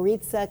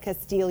 Maritza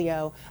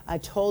Castillo,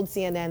 told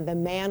CNN the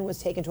man was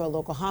taken to a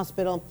local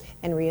hospital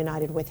and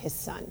reunited with his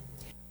son.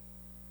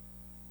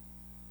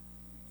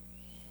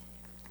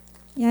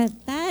 Yeah,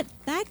 that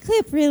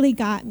clip really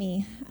got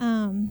me.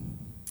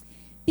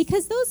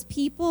 Because those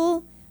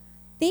people,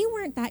 they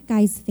weren't that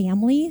guy's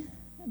family.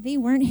 They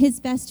weren't his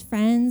best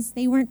friends.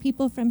 They weren't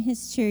people from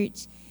his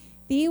church.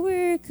 They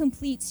were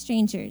complete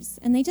strangers.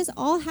 And they just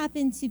all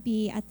happened to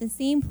be at the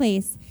same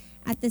place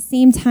at the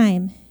same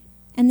time.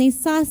 And they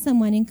saw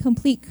someone in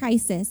complete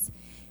crisis.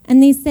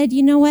 And they said,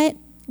 you know what?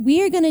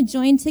 We are going to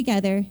join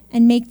together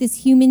and make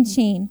this human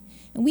chain.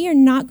 And we are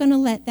not going to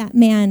let that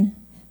man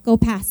go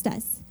past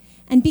us.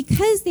 And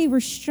because they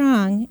were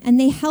strong and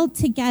they held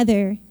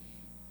together,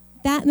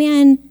 that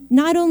man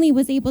not only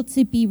was able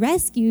to be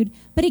rescued,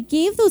 but it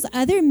gave those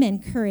other men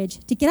courage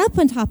to get up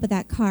on top of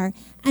that car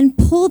and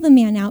pull the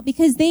man out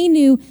because they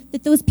knew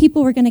that those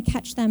people were going to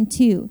catch them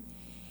too.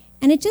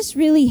 And it just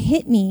really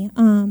hit me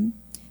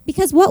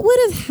because what would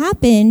have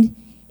happened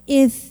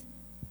if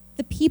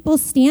the people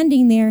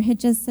standing there had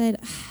just said,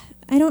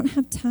 I don't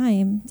have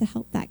time to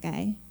help that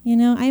guy. You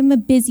know, I'm a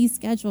busy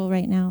schedule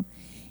right now.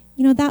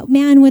 You know, that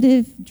man would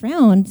have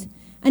drowned.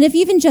 And if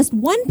even just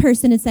one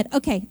person had said,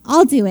 okay,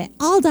 I'll do it,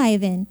 I'll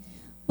dive in,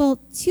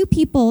 well, two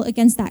people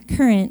against that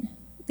current,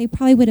 they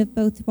probably would have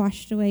both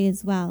washed away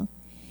as well.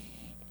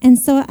 And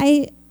so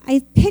I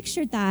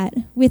pictured that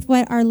with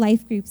what our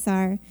life groups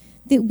are,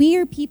 that we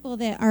are people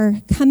that are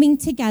coming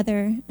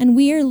together and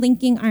we are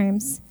linking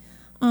arms.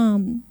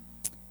 The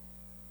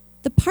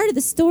part of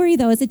the story,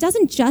 though, is it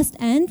doesn't just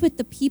end with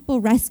the people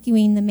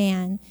rescuing the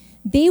man.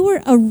 They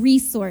were a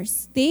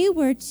resource. They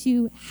were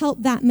to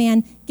help that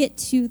man get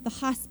to the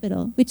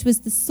hospital, which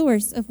was the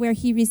source of where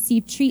he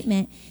received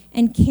treatment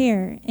and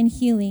care and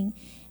healing.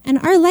 And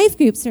our life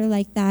groups are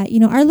like that.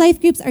 You know, our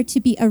life groups are to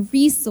be a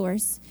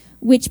resource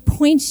which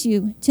points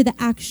you to the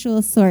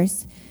actual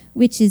source,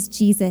 which is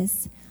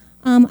Jesus.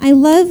 I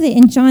love that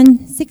in John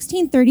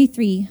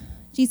 16:33,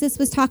 Jesus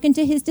was talking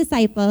to his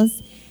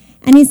disciples,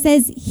 and he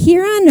says,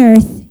 here on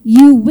earth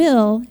you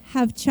will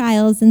have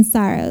trials and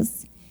sorrows.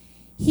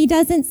 He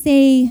doesn't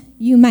say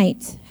you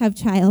might have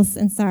trials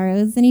and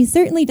sorrows, and he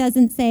certainly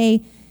doesn't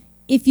say,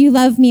 if you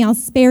love me, I'll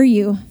spare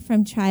you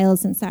from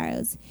trials and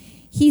sorrows.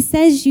 He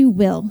says you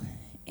will.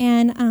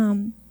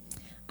 And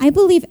I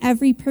believe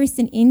every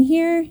person in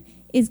here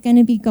is going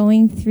to be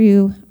going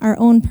through our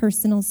own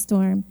personal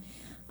storm.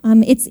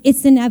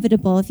 It's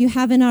inevitable. If you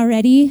haven't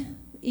already,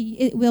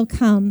 it will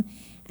come.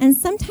 And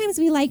sometimes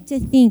we like to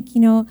think,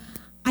 you know,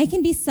 I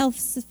can be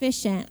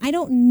self-sufficient. I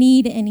don't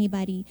need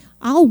anybody.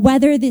 I'll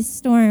weather this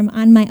storm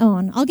on my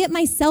own. I'll get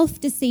myself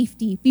to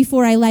safety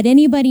before I let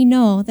anybody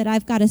know that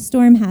I've got a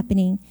storm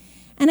happening.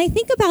 And I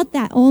think about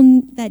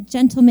that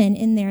gentleman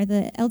in there,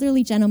 the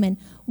elderly gentleman.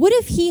 What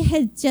if he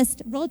had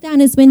just rolled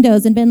down his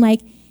windows and been like,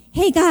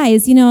 hey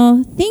guys, you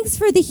know, thanks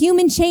for the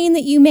human chain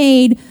that you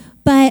made,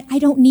 but I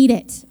don't need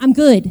it. I'm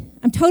good.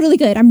 I'm totally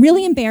good. I'm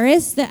really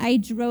embarrassed that I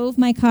drove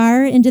my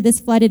car into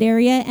this flooded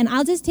area, and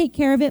I'll just take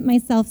care of it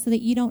myself so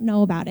that you don't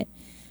know about it.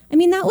 I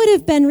mean, that would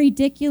have been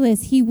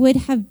ridiculous. He would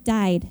have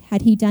died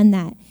had he done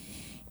that.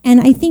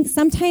 And I think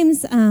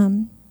sometimes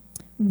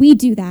we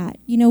do that.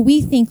 You know,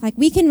 we think like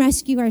we can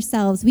rescue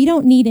ourselves. We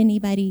don't need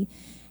anybody.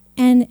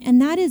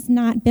 And that is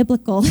not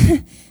biblical.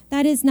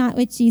 That is not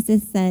what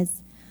Jesus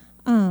says.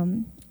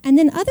 And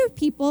then other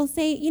people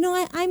say, you know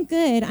what, I'm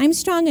good. I'm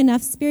strong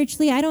enough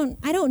spiritually. I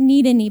don't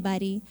need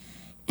anybody.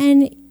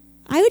 And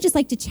I would just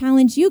like to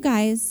challenge you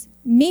guys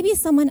maybe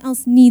someone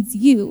else needs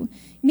you.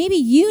 Maybe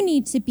you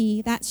need to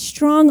be that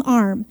strong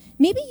arm.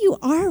 Maybe you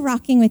are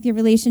rocking with your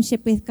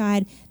relationship with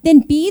God.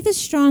 Then be the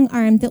strong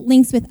arm that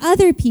links with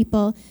other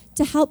people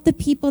to help the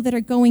people that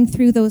are going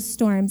through those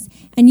storms.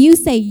 And you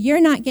say,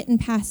 you're not getting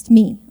past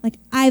me. Like,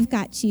 I've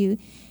got you.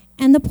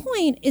 And the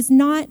point is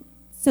not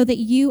so that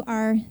you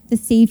are the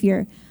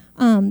Savior.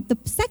 The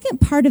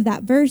second part of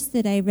that verse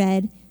that I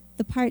read,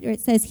 the part where it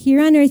says,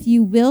 here on earth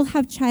you will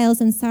have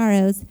trials and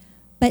sorrows,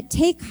 but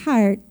take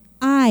heart,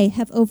 I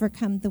have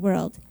overcome the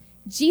world.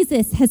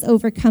 Jesus has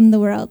overcome the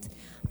world.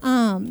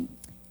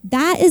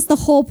 That is the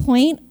whole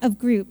point of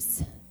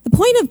groups. The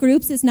point of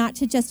groups is not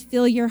to just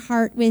fill your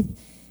heart with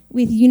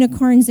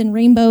unicorns and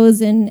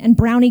rainbows and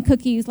brownie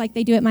cookies like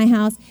they do at my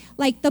house.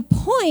 Like, the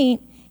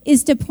point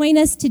is to point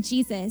us to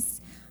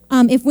Jesus.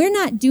 If we're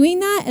not doing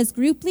that as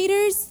group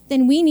leaders,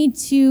 then we need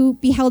to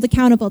be held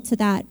accountable to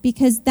that,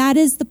 because that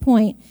is the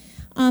point.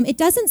 It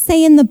doesn't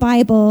say in the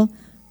Bible,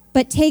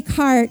 but take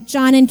heart,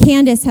 John and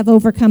Candace have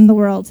overcome the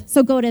world,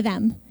 so go to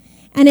them.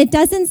 And it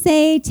doesn't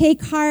say,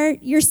 take heart,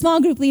 your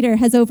small group leader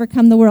has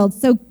overcome the world,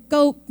 so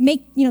go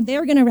make,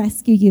 they're going to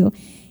rescue you.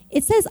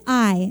 It says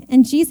I,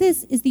 and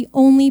Jesus is the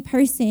only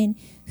person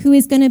who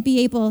is going to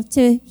be able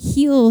to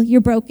heal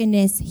your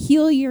brokenness,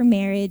 heal your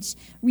marriage,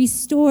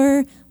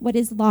 restore what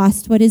is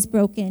lost, what is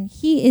broken.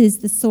 He is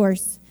the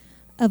source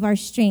of our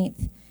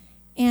strength.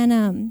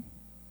 And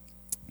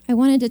I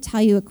wanted to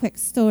tell you a quick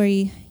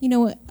story.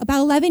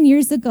 About 11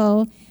 years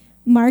ago,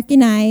 Mark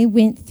and I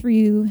went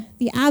through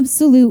the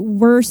absolute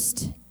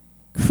worst,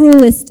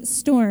 cruelest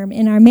storm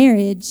in our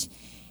marriage,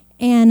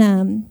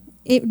 and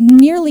it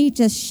nearly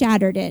just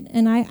shattered it.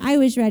 And I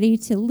was ready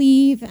to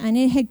leave, and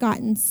it had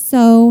gotten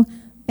so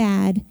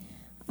bad.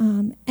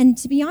 And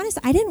to be honest,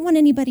 I didn't want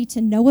anybody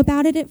to know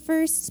about it at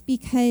first,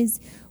 because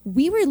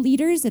we were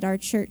leaders at our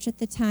church at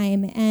the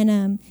time,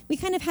 and we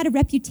kind of had a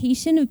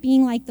reputation of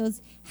being like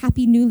those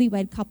happy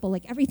newlywed couple,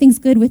 like everything's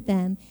good with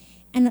them.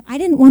 And I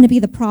didn't want to be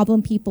the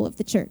problem people of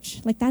the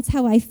church. Like, that's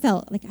how I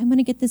felt. Like, I'm going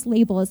to get this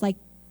label as like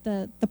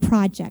the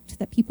project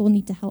that people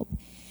need to help.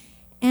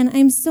 And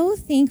I'm so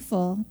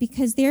thankful,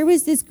 because there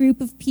was this group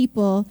of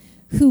people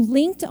who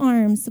linked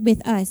arms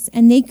with us,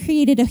 and they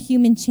created a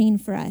human chain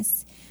for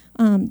us.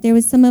 There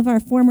was some of our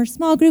former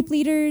small group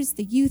leaders,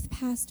 the youth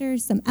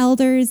pastors, some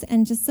elders,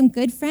 and just some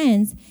good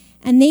friends.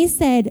 And they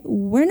said,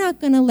 we're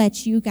not going to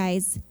let you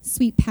guys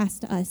sweep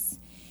past us.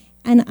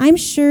 And I'm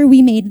sure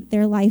we made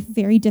their life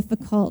very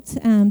difficult.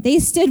 They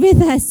stood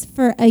with us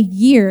for a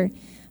year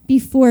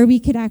before we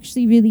could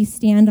actually really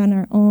stand on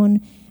our own.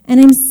 And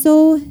I'm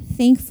so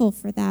thankful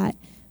for that,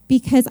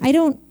 because I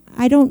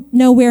don't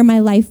know where my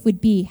life would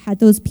be had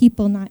those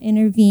people not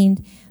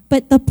intervened.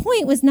 But the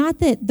point was not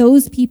that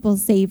those people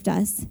saved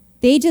us.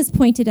 They just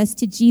pointed us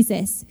to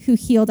Jesus, who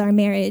healed our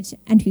marriage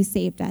and who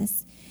saved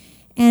us.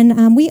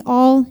 And we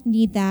all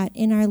need that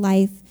in our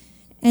life.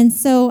 And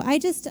so I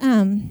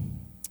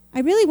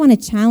really want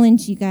to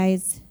challenge you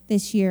guys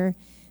this year.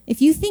 If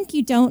you think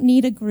you don't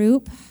need a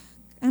group,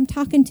 I'm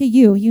talking to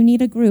you. You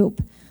need a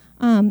group.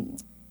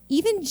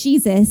 Even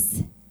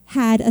Jesus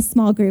had a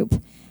small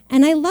group.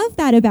 And I love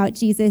that about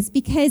Jesus,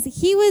 because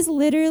he was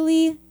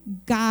literally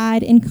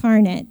God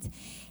incarnate.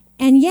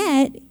 And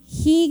yet,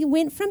 he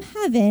went from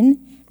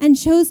heaven and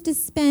chose to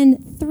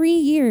spend 3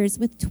 years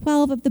with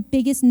 12 of the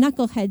biggest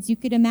knuckleheads you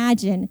could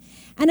imagine.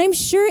 And I'm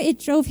sure it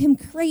drove him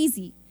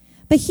crazy.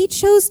 But he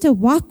chose to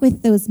walk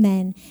with those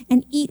men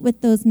and eat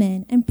with those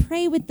men and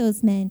pray with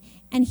those men.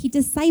 And he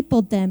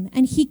discipled them,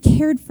 and he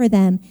cared for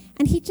them,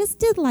 and he just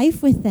did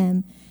life with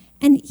them.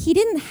 And he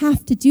didn't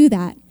have to do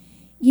that.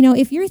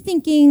 If you're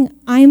thinking,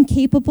 I'm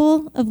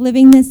capable of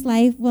living this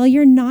life, well,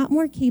 you're not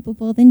more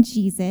capable than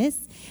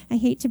Jesus. I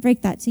hate to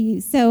break that to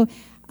you. So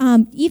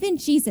even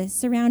Jesus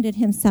surrounded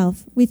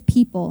himself with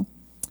people.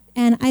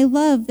 And I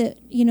love that,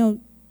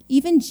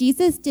 even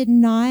Jesus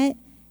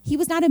he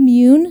was not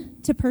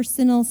immune to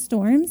personal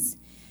storms.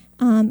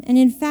 And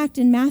in fact,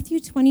 in Matthew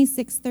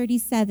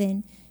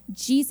 26:37,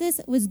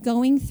 Jesus was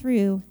going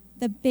through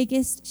the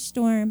biggest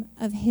storm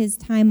of his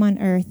time on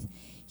earth.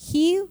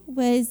 He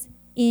was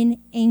in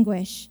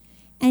anguish.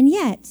 And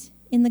yet,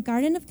 in the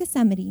Garden of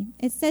Gethsemane,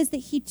 it says that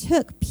he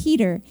took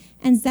Peter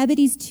and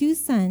Zebedee's 2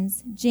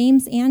 sons,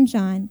 James and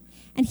John,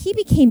 and he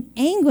became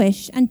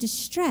anguished and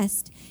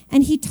distressed.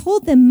 And he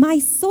told them, my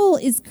soul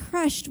is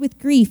crushed with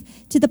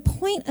grief to the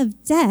point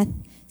of death.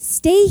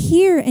 Stay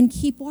here and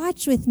keep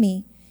watch with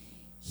me.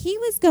 He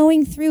was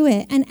going through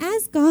it. And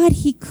as God,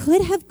 he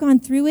could have gone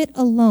through it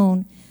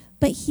alone.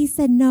 But he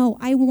said, no,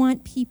 I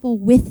want people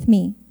with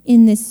me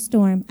in this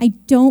storm. I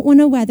don't want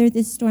to weather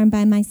this storm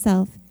by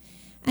myself.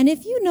 And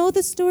if you know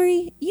the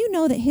story, you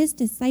know that his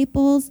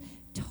disciples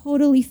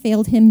totally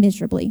failed him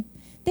miserably.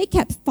 They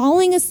kept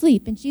falling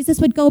asleep, and Jesus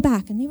would go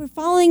back, and they were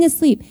falling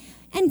asleep.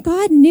 And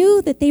God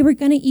knew that they were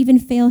going to even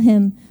fail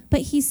him,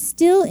 but he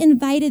still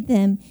invited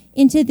them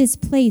into this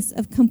place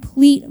of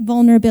complete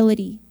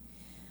vulnerability.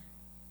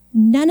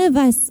 None of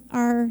us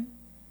are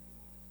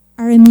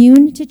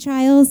immune to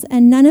trials,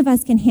 and none of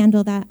us can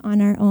handle that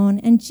on our own.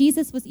 And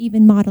Jesus was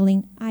even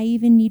modeling, I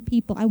even need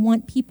people. I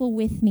want people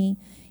with me,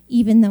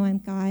 even though I'm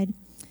God.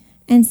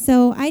 And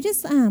so I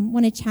just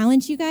want to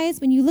challenge you guys.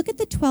 When you look at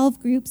the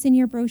 12 groups in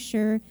your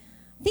brochure,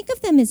 think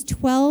of them as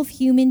 12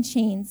 human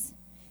chains.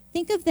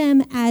 Think of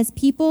them as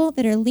people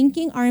that are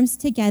linking arms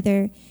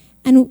together,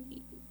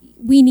 and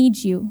we need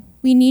you.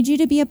 We need you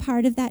to be a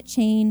part of that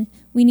chain.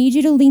 We need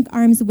you to link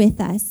arms with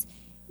us.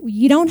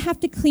 You don't have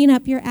to clean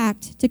up your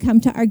act to come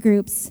to our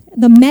groups.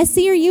 The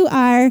messier you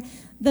are,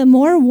 the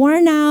more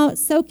worn out,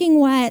 soaking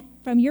wet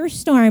from your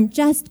storm,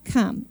 just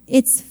come.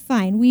 It's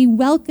fine. We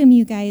welcome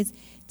you guys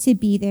to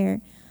be there.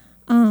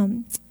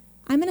 I'm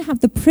going to have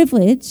the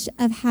privilege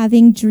of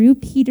having Drew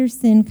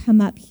Peterson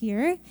come up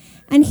here,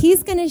 and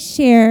he's going to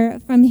share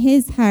from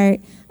his heart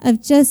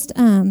of just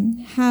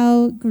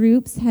how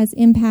groups has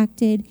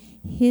impacted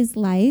his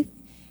life.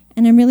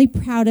 And I'm really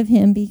proud of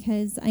him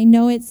because I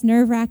know it's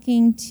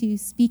nerve-wracking to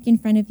speak in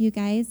front of you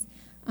guys,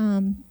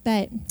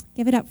 but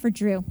give it up for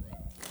Drew.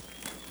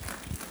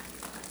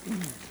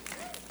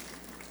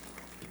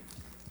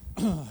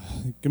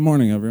 Good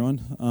morning, everyone.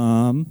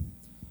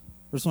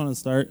 First want to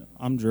start,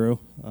 I'm Drew.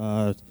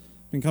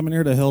 Been coming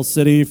here to Hill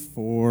City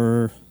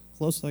for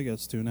close to, I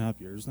guess, 2.5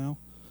 years now.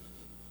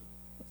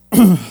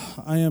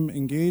 I am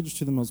engaged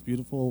to the most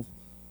beautiful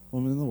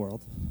woman in the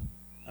world,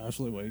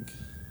 Ashley Wink.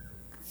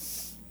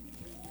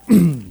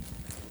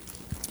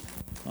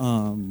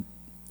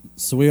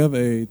 So we have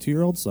a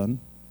 2-year-old son,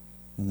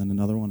 and then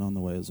another one on the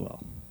way as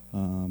well.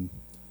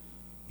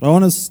 But I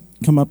want to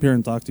come up here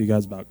and talk to you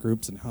guys about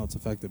groups and how it's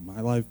affected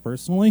my life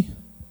personally.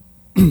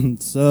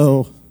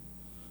 So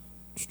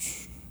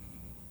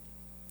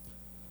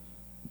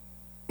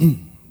a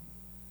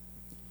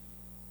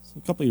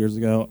couple of years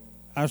ago,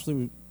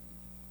 Ashley,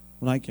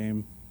 when I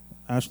came,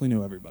 Ashley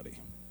knew everybody.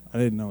 I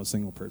didn't know a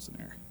single person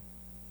here.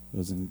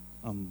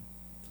 I'm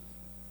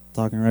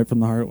talking right from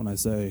the heart when I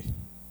say,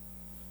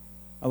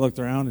 I looked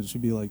around and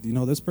she'd be like, do you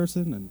know this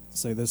person? And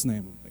say this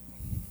name. I'm like,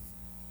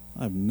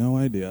 I have no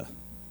idea.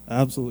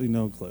 Absolutely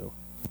no clue.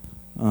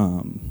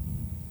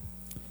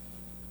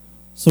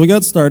 So we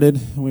got started,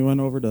 and we went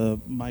over to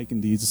Mike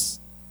and Dee's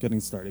Getting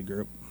Started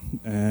group.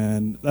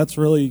 And that's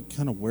really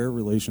kind of where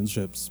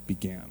relationships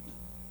began.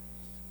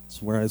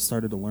 It's where I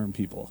started to learn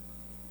people.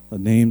 The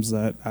names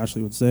that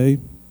Ashley would say,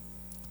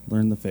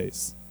 learn the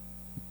face.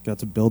 Got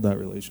to build that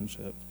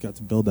relationship. Got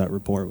to build that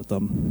rapport with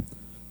them.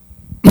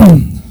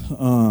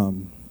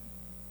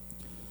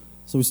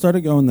 So we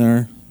started going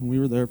there, and we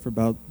were there for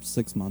about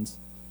 6 months.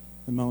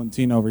 And Mo and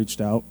Tino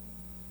reached out,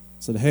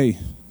 said, hey,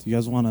 do you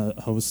guys want to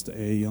host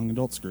a young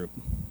adults group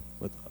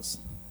with us?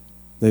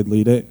 They'd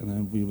lead it, and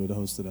then we would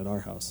host it at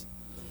our house.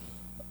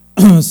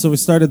 So we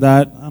started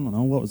that, I don't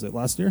know, what was it,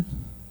 last year?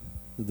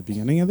 At the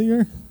beginning of the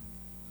year?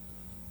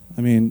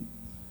 I mean,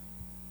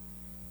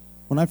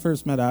 when I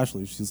first met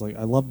Ashley, she's like,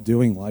 I love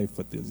doing life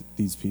with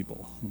these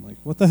people. I'm like,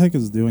 what the heck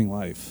is doing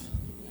life?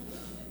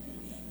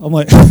 I'm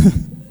like,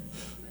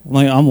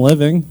 I'm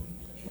living.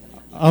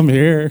 I'm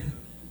here.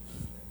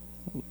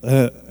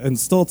 And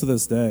still to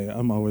this day,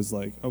 I'm always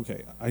like,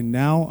 okay, I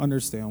now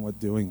understand what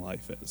doing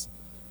life is.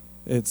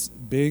 It's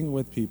being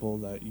with people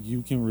that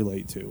you can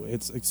relate to.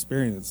 It's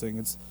experiencing.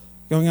 It's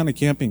going on a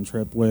camping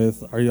trip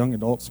with our young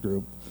adults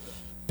group,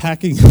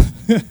 packing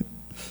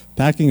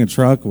a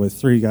truck with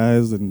 3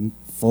 guys and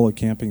full of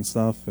camping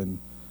stuff, and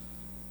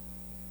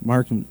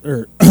Mark and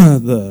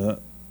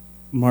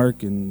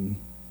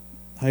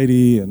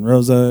Heidi and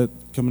Rosa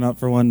coming up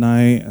for one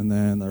night, and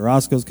then the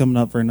Roscoe's coming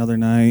up for another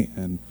night,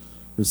 and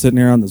we're sitting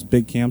here on this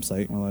big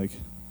campsite, and we're like,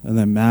 and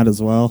then Matt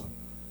as well.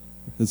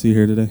 Is he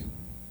here today?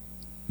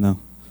 No.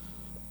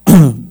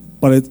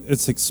 But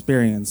it's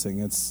experiencing.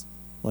 It's,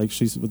 like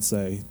she would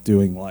say,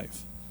 doing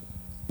life.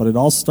 But it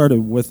all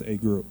started with a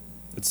group.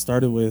 It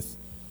started with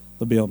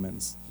the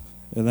Beelmans.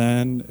 And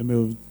then it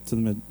moved to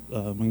the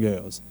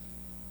Mangeos.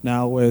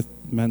 Now with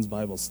men's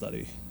Bible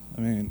study.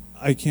 I mean,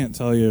 I can't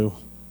tell you,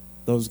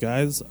 those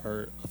guys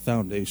are a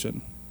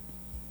foundation.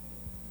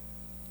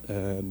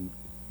 And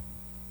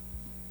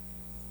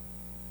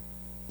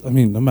I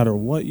mean, no matter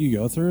what you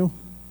go through,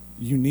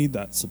 you need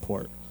that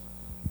support.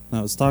 And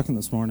I was talking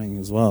this morning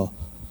as well.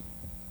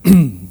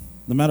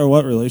 No matter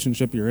what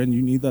relationship you're in,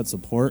 you need that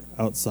support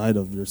outside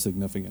of your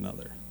significant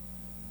other.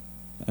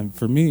 And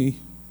for me,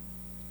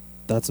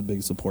 that's a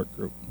big support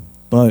group.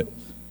 But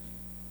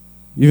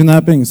even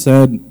that being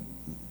said,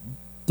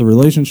 the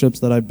relationships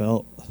that I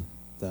built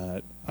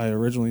that I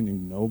originally knew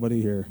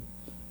nobody here.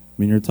 I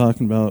mean, you're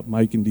talking about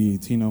Mike and Dee,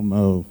 Tino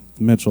Mo,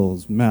 the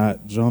Mitchells,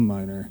 Matt, John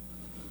Miner,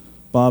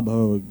 Bob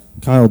Hogue,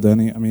 Kyle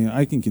Denny. I mean,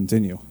 I can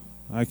continue.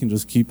 I can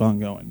just keep on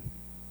going.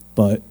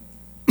 But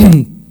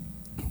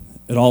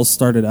it all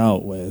started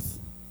out with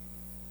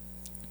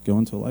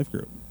going to a life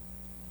group.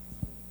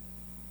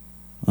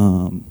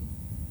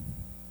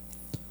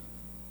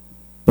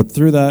 But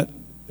through that,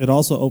 it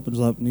also opens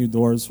up new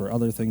doors for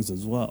other things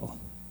as well.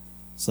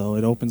 So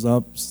it opens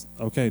up,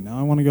 okay, now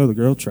I want to go to the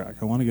growth track.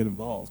 I want to get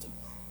involved.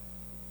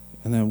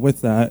 And then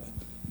with that,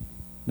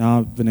 now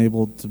I've been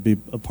able to be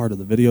a part of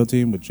the video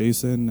team with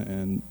Jason.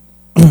 And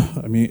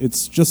I mean,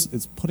 it's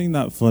putting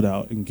that foot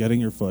out and getting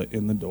your foot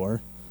in the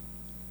door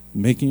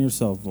making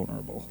yourself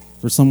vulnerable.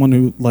 For someone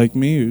who, like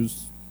me,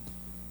 who's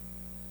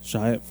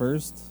shy at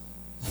first,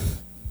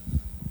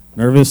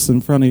 nervous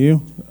in front of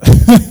you,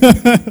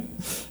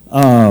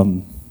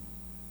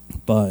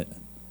 but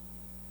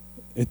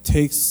it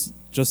takes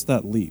just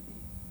that leap.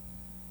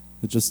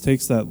 It just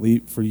takes that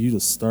leap for you to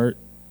start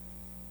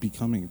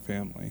becoming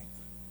family.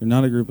 You're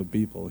not a group of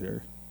people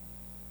here.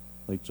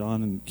 Like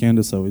John and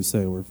Candace always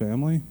say, we're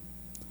family.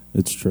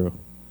 It's true.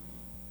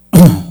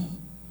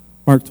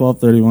 Mark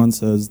 12:31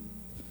 says,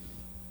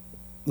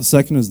 the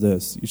second is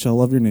this, you shall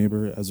love your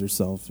neighbor as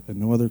yourself, and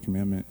no other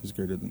commandment is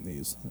greater than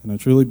these. And I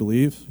truly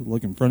believe,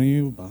 look in front of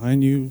you,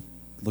 behind you,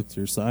 look to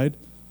your side,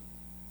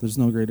 there's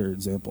no greater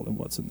example than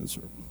what's in this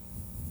room.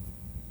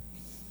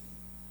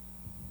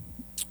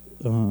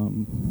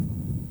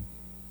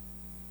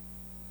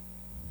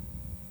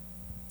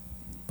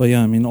 But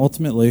yeah, I mean,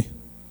 ultimately,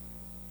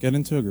 get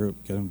into a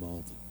group, get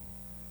involved.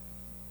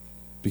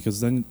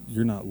 Because then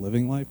you're not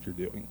living life, you're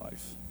doing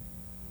life.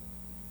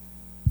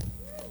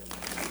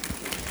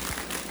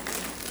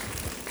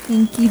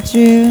 Thank you,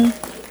 Drew.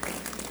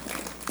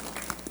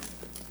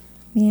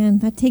 Man,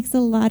 that takes a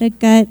lot of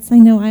guts. I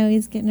know I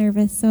always get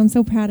nervous, so I'm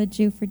so proud of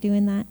Drew for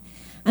doing that.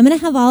 I'm going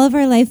to have all of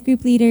our life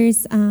group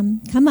leaders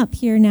come up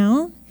here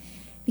now,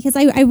 because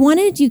I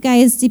wanted you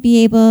guys to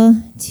be able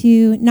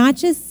to not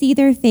just see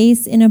their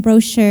face in a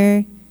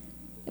brochure.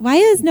 Why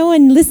is no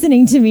one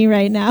listening to me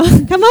right now?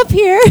 Come up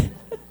here.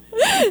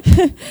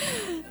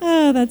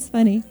 Oh, that's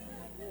funny.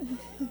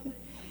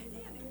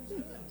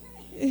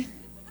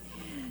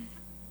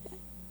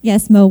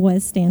 Yes, Mo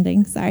was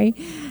standing, sorry.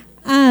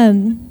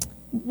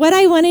 What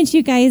I wanted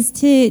you guys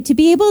to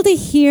be able to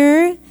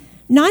hear,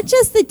 not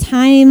just the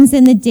times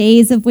and the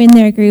days of when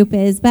their group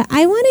is, but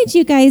I wanted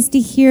you guys to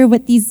hear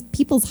what these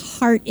people's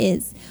heart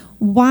is,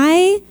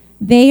 why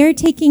they are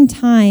taking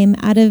time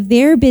out of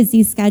their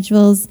busy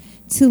schedules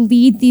to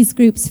lead these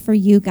groups for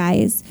you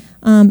guys.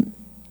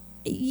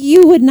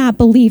 You would not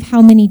believe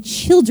how many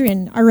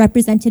children are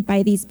represented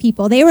by these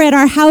people. They were at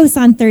our house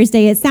on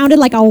Thursday. It sounded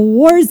like a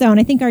war zone.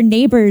 I think our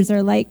neighbors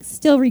are like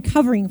still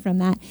recovering from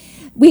that.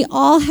 We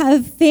all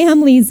have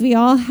families. We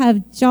all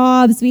have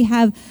jobs. We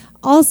have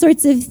all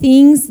sorts of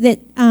things that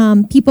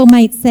people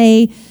might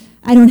say,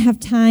 I don't have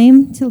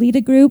time to lead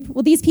a group.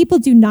 Well, these people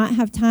do not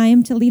have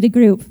time to lead a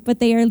group, but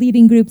they are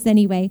leading groups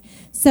anyway.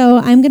 So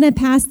I'm going to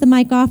pass the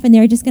mic off, and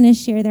they're just going to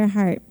share their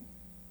heart.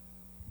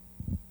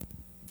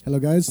 Hello,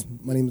 guys.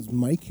 My name is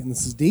Mike, and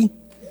this is Dee.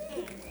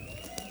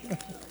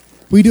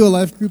 We do a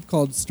life group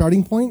called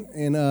Starting Point,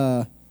 and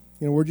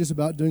we're just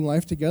about doing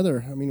life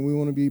together. I mean, we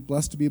want to be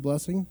blessed to be a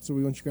blessing, so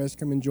we want you guys to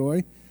come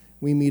enjoy.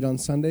 We meet on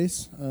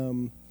Sundays.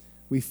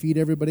 We feed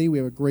everybody. We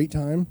have a great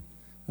time,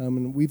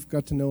 and we've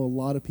got to know a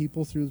lot of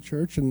people through the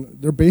church,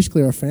 and they're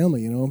basically our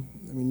family. I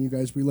mean, you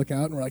guys, we look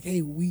out and we're like,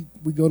 hey, we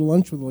go to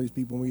lunch with all these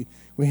people. And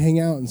we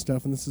hang out and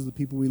stuff, and this is the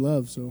people we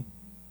love.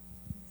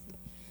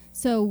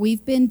 So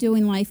we've been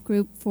doing life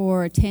group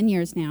for 10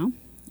 years now,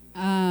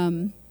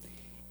 and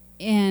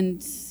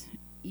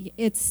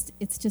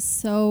it's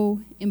just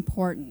so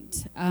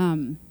important.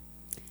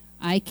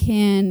 I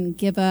can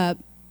give up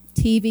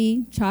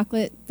TV,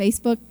 chocolate,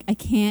 Facebook. I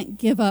can't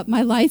give up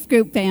my life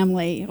group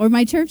family or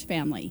my church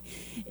family.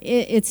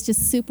 It's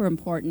just super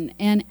important,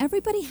 and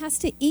everybody has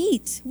to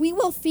eat. We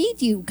will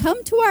feed you.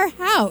 Come to our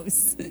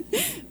house,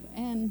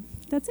 and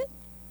that's it.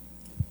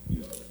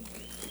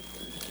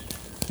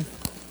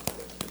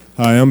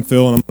 Hi, I'm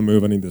Phil, and I'm going to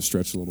move. I need to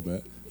stretch a little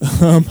bit.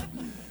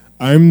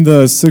 I'm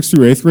the 6th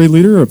through 8th grade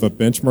leader of a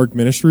Benchmark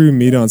ministry. We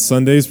meet on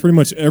Sundays, pretty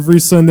much every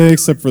Sunday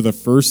except for the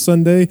first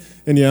Sunday.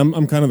 And yeah,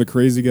 I'm kind of the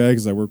crazy guy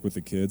because I work with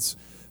the kids.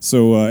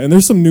 So, and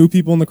there's some new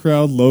people in the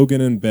crowd,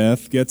 Logan and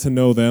Beth. Get to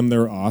know them.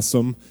 They're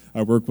awesome.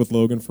 I worked with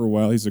Logan for a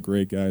while. He's a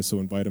great guy, so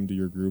invite him to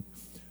your group.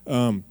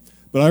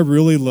 But I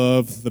really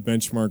love the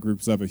Benchmark group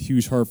because I have a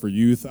huge heart for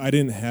youth. I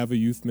didn't have a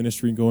youth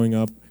ministry growing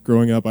up.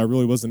 I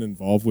really wasn't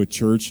involved with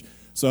church.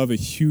 So I have a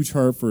huge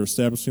heart for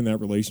establishing that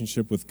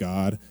relationship with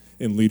God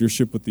and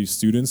leadership with these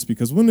students,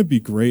 because wouldn't it be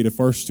great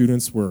if our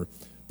students were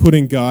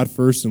putting God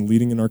first and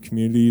leading in our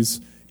communities,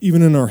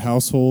 even in our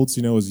households,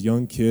 as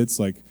young kids.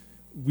 Like,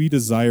 we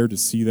desire to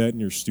see that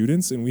in your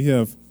students, and we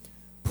have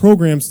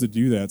programs to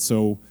do that.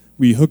 So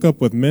we hook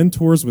up with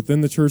mentors within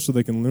the church so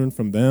they can learn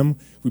from them.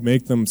 We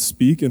make them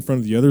speak in front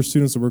of the other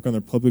students to work on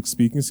their public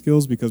speaking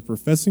skills, because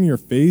professing your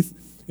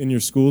faith in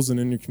your schools and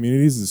in your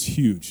communities is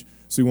huge.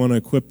 So we want to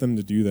equip them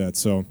to do that.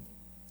 So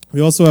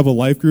we also have a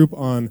life group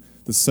on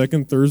the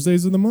second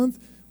Thursdays of the month.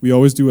 We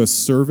always do a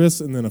service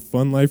and then a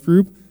fun life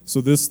group. So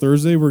this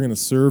Thursday, we're going to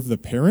serve the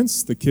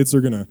parents. The kids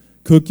are going to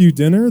cook you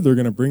dinner. They're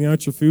going to bring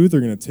out your food.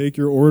 They're going to take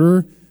your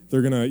order.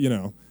 They're going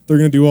to, they're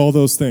going to do all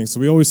those things. So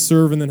we always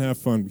serve and then have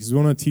fun, because we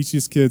want to teach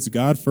these kids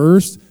God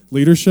first,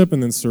 leadership,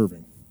 and then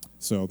serving.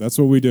 So that's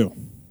what we do.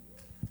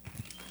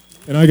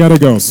 And I got to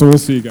go, so we'll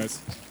see you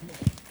guys.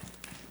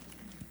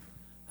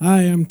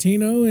 Hi, I'm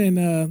Tino,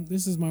 and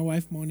this is my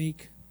wife,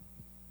 Monique.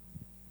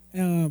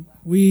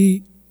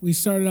 We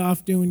started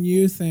off doing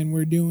youth, and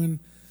we're doing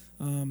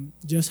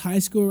just high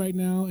school right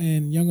now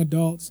and young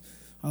adults.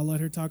 I'll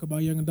let her talk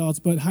about young adults.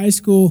 But high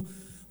school,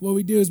 what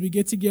we do is we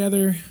get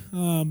together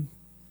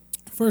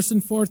first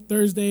and fourth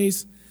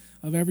Thursdays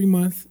of every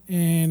month,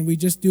 and we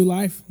just do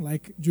life,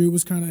 like Drew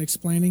was kind of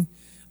explaining.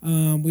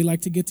 We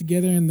like to get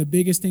together, and the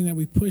biggest thing that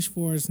we push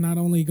for is not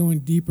only going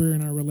deeper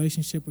in our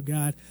relationship with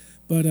God,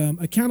 but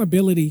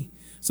accountability.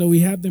 So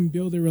we have them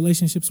build their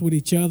relationships with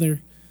each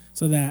other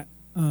so that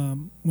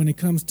when it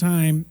comes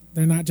time,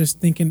 they're not just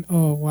thinking,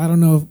 oh, well, I don't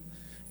know if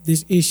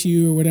this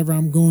issue or whatever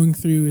I'm going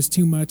through is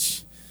too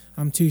much.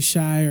 I'm too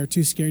shy or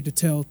too scared to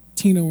tell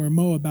Tina or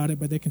Mo about it,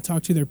 but they can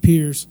talk to their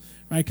peers,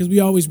 right? Because we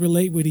always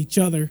relate with each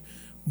other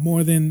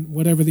more than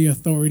whatever the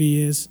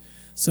authority is.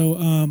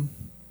 So,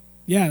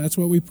 yeah, that's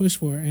what we push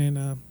for.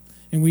 And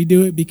we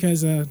do it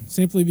because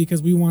simply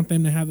because we want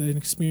them to have an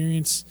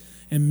experience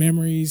and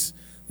memories,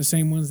 the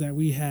same ones that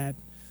we had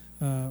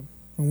when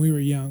we were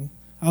young.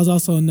 I was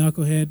also a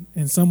knucklehead,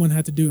 and someone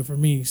had to do it for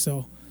me,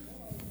 so.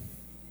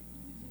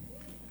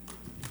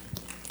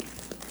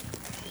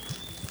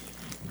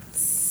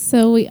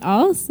 So we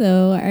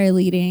also are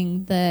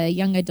leading the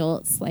young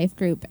adults life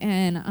group,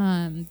 and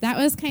that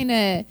was kind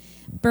of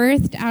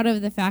birthed out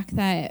of the fact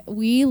that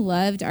we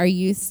loved our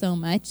youth so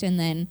much, and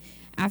then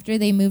after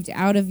they moved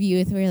out of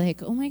youth, we were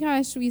like, oh my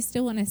gosh, we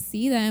still want to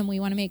see them. We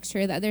want to make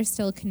sure that they're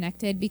still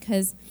connected,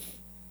 because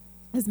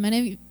as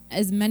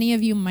many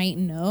of you might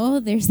know,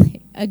 there's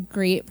like a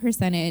great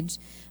percentage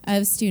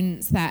of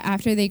students that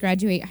after they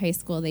graduate high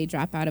school, they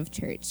drop out of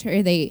church,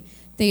 or they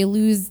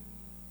lose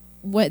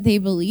what they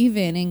believe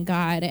in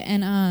God.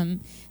 And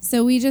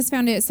so we just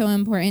found it so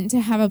important to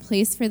have a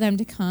place for them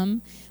to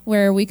come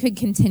where we could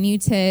continue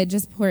to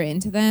just pour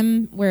into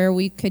them, where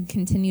we could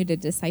continue to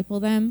disciple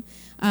them.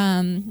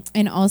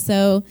 And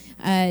also,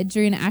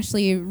 Drew and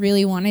Ashley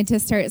really wanted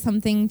to start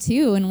something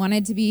too, and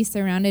wanted to be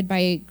surrounded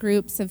by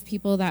groups of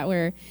people that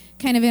were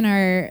kind of in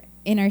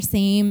our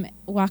same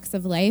walks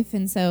of life.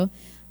 And so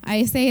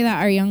I say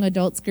that our young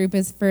adults group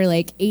is for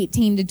like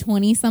 18 to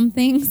 20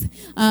 somethings.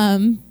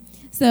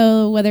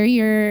 So whether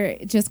you're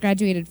just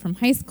graduated from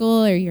high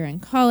school, or you're in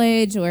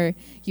college, or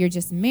you're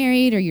just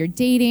married, or you're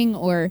dating,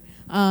 or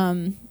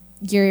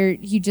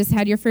you just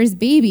had your first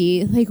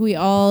baby, like we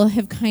all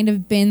have kind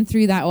of been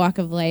through that walk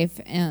of life,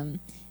 and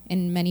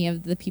many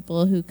of the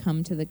people who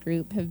come to the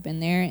group have been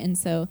there. And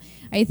so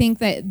I think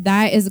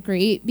that is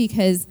great,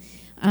 because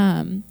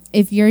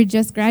if you're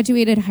just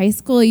graduated high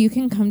school, you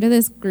can come to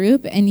this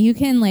group and you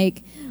can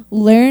like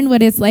learn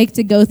what it's like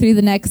to go through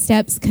the next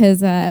steps,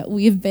 because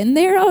we've been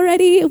there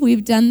already.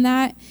 We've done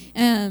that.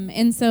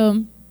 And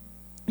so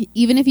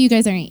even if you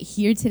guys aren't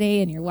here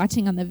today and you're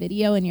watching on the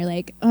video and you're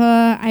like,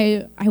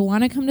 I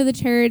want to come to the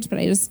church, but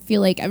I just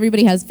feel like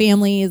everybody has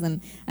families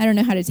and I don't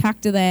know how to talk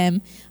to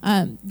them.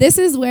 This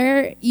is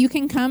where you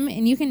can come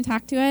and you can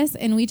talk to us,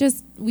 and we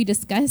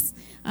discuss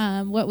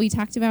what we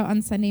talked about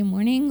on Sunday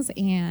mornings,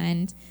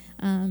 and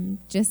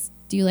just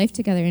do life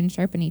together and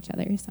sharpen each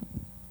other. So.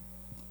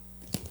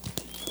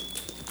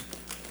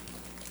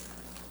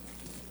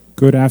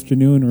 Good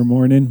afternoon or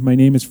morning. My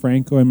name is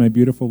Franco, and my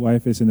beautiful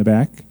wife is in the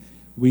back.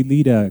 We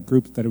lead a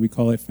group that we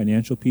call it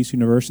Financial Peace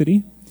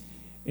University.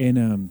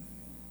 And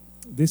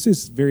this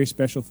is very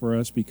special for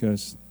us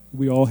because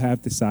we all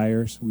have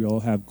desires, we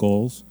all have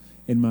goals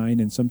in mind,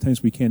 and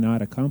sometimes we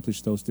cannot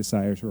accomplish those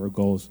desires or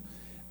goals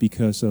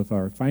because of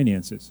our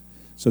finances.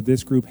 So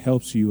this group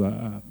helps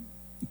you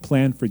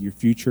plan for your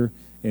future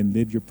and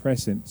live your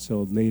present,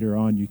 so later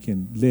on you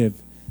can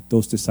live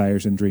those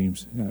desires and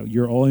dreams.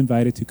 You're all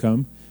invited to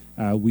come.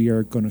 We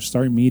are going to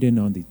start meeting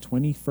on the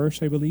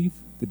 21st, I believe,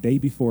 the day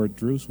before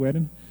Drew's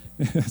wedding.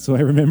 So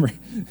I remember.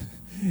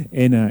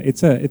 And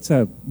it's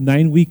a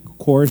 9-week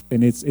course,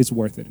 and it's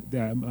worth it.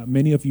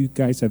 Many of you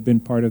guys have been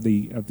part of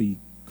the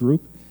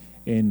group,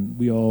 and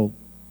we all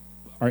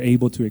are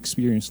able to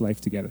experience life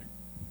together.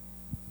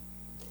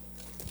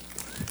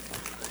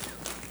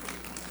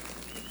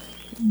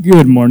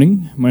 Good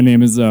morning. My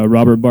name is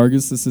Robert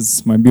Vargas. This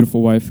is my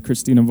beautiful wife,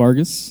 Christina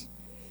Vargas.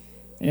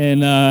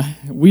 And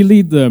we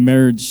lead the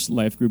marriage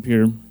life group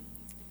here.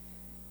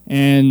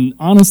 And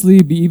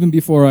honestly, even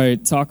before I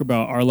talk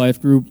about our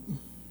life group,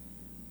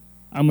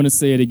 I'm going to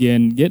say it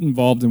again. Get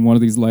involved in one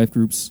of these life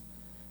groups.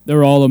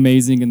 They're all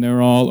amazing, and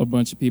they're all a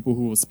bunch of people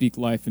who will speak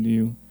life into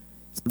you.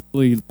 So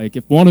really, like,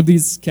 if one of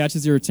these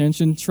catches your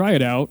attention, try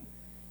it out.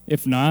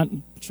 If not,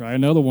 try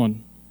another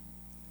one.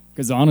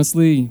 Because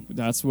honestly,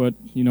 that's what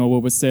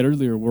was said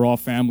earlier. We're all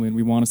family, and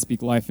we want to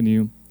speak life into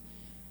you.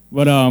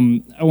 But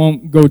I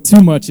won't go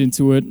too much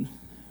into it.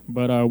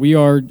 But we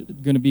are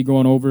going to be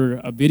going over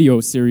a video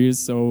series,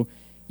 so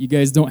you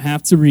guys don't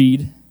have to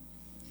read.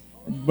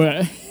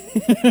 But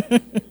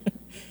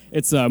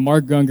it's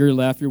Mark Gungor,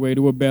 Laugh Your Way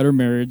to a Better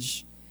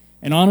Marriage.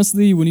 And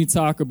honestly, when you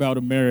talk about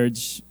a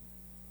marriage,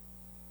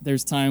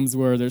 there's times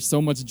where there's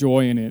so much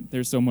joy in it.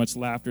 There's so much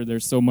laughter.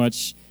 There's so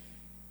much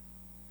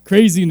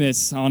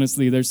craziness,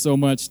 honestly. There's so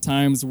much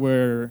times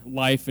where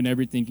life and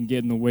everything can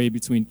get in the way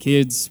between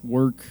kids,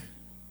 work,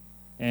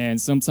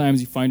 and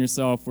sometimes you find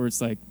yourself where it's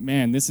like,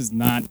 man, this is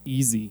not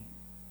easy.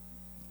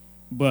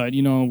 But,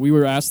 we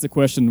were asked the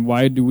question,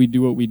 why do we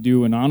do what we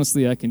do? And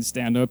honestly, I can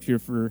stand up here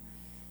for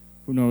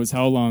who knows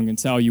how long and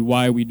tell you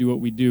why we do what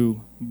we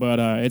do. But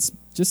it's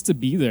just to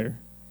be there.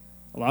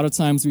 A lot of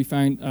times we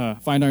find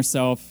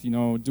ourselves,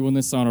 doing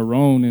this on our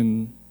own,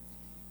 and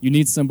you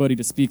need somebody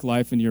to speak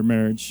life into your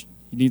marriage.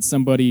 You need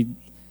somebody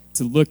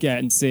to look at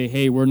and say,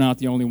 hey, we're not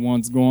the only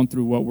ones going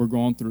through what we're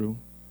going through.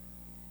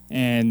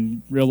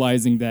 And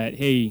realizing that,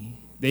 hey,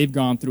 they've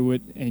gone through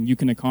it, and you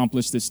can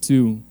accomplish this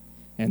too.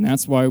 And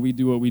that's why we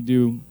do what we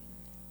do.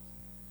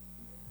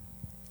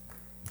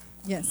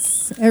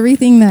 Yes,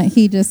 everything that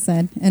he just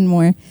said and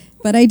more.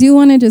 But I do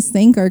want to just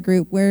thank our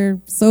group. We're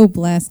so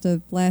blessed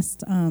of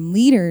blessed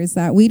leaders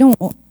that we don't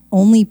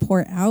only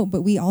pour out,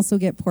 but we also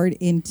get poured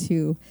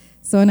into.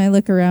 So when I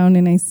look around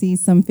and I see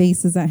some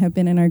faces that have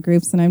been in our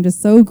groups, and I'm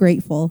just so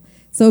grateful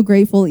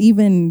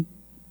even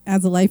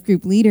as a life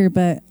group leader,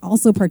 but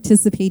also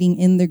participating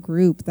in the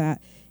group,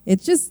 that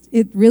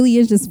it really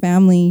is just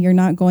family. You're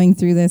not going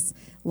through this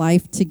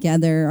life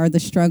together, or the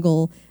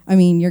struggle. I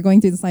mean, you're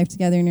going through this life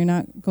together, and you're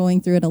not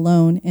going through it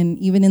alone. And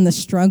even in the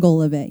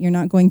struggle of it, you're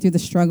not going through the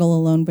struggle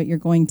alone, but you're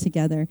going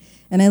together.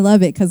 And I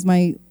love it because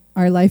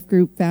our life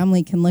group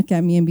family can look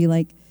at me and be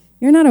like,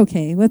 "You're not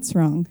okay. What's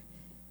wrong?"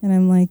 And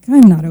I'm like,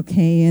 "I'm not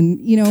okay." And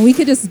we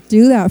could just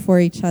do that for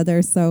each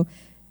other. So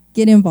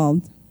get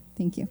involved.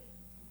 Thank you.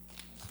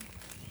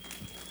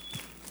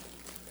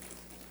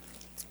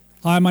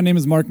 Hi, my name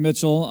is Mark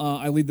Mitchell.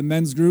 I lead the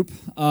men's group.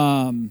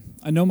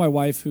 I know my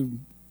wife, who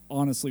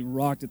honestly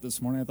rocked it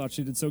this morning. I thought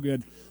she did so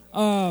good.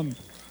 What?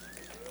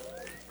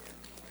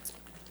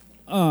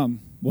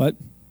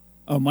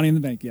 Oh, Money in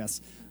the Bank, yes.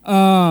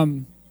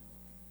 I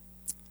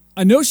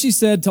know she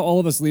said to all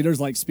of us leaders,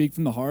 speak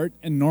from the heart.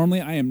 And normally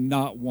I am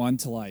not one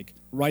to,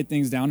 write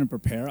things down and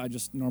prepare. I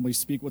just normally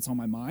speak what's on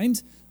my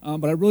mind.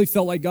 But I really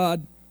felt like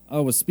God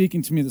was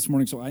speaking to me this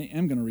morning, so I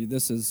am going to read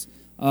this as...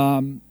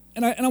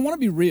 And I want to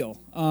be real,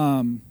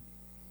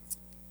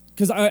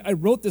 because I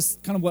wrote this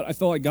kind of what I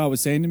felt like God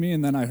was saying to me,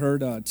 and then I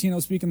heard Tino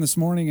speaking this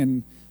morning,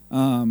 and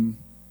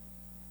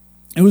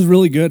it was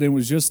really good. It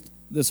was just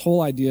this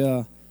whole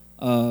idea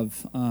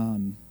of,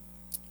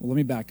 let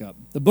me back up.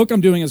 The book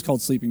I'm doing is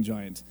called Sleeping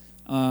Giant,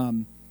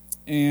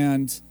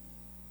 and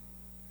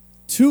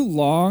too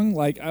long,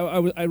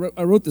 I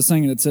wrote this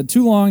thing, and it said,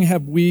 "Too long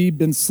have we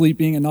been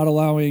sleeping and not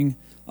allowing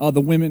the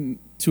women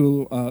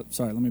to,"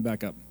 let me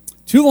back up.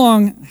 "Too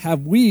long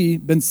have we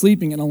been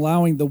sleeping and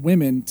allowing the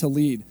women to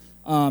lead."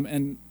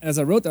 And as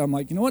I wrote that, I'm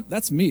like, you know what?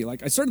 That's me.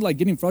 I started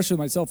getting frustrated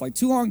with myself.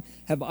 Too long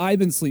have I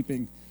been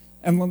sleeping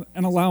and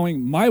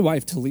allowing my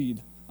wife to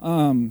lead.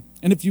 And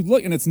if you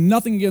look, and it's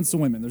nothing against the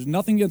women. There's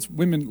nothing against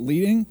women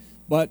leading,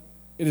 but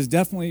it is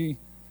definitely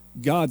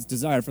God's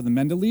desire for the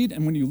men to lead.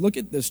 And when you look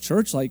at this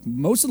church,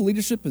 most of the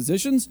leadership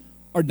positions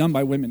are done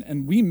by women.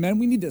 And we men,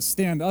 we need to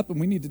stand up and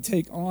we need to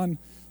take on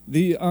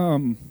the...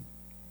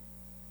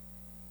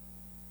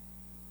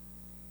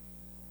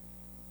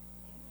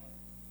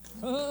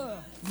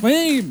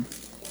 Fame.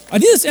 I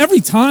do this every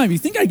time. You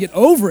think I get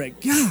over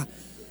it? God.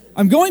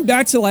 I'm going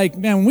back to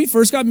when we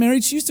first got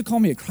married, she used to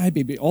call me a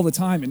crybaby all the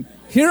time, and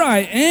here I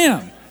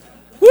am.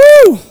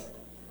 Woo!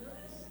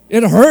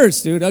 It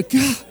hurts, dude. God,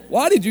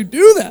 why did you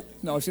do that?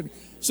 No, I shouldn't.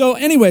 So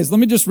anyways, let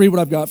me just read what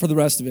I've got for the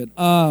rest of it.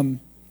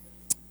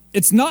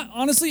 It's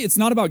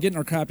not about getting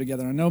our crap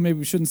together. I know maybe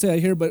we shouldn't say that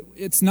here, but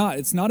it's not.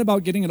 It's not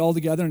about getting it all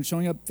together and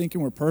showing up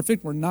thinking we're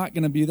perfect. We're not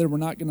going to be there. We're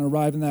not going to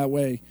arrive in that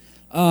way.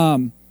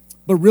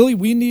 But really,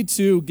 we need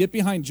to get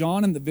behind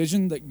John and the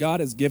vision that God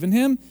has given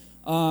him.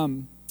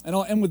 And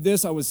I'll end with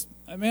this.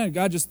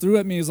 God just threw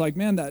at me. He's like,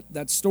 man,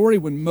 that story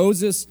when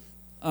Moses,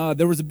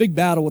 there was a big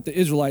battle with the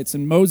Israelites,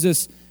 and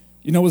Moses,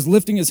 was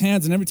lifting his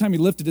hands, and every time he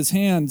lifted his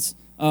hands,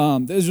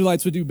 the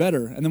Israelites would do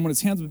better. And then when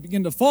his hands would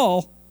begin to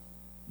fall,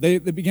 they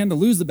began to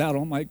lose the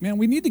battle. I'm like, man,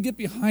 we need to get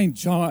behind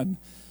John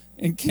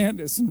and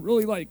Candace and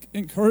really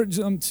encourage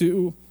them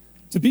to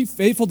be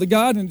faithful to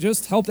God and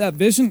just help that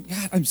vision.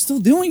 God, I'm still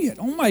doing it.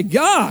 Oh my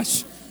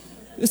gosh.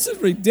 This is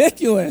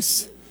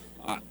ridiculous.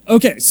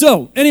 Okay,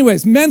 so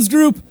anyways, men's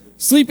group,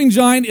 Sleeping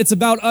Giant. It's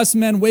about us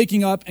men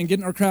waking up and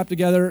getting our crap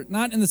together,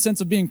 not in the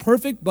sense of being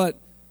perfect, but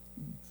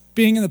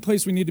being in the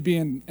place we need to be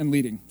in and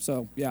leading.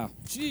 So, yeah.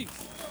 Jeez.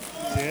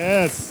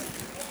 Yes.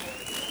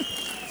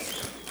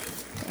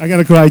 I got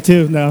to cry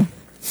too now.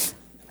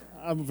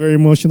 I'm very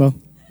emotional.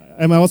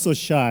 I'm also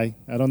shy.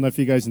 I don't know if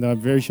you guys know, I'm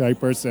a very shy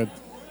person.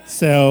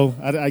 So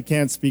I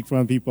can't speak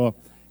for people.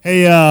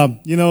 Hey,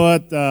 you know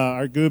what?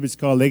 Our group is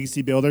called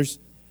Legacy Builders.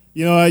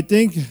 I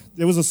think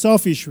there was a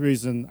selfish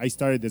reason I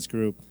started this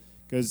group,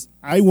 because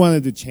I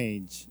wanted to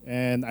change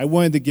and I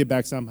wanted to give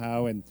back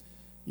somehow. And,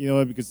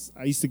 because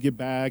I used to give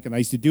back and I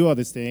used to do all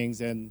these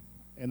things, and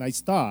I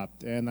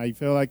stopped. And I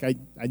feel like I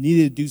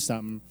needed to do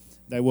something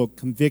that will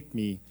convict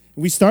me.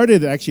 We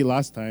started actually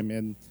last time,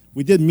 and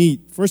we did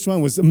meet. First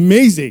one was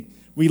amazing.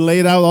 We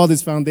laid out all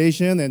this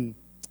foundation, and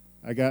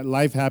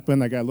life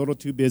happened. I got a little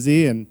too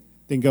busy and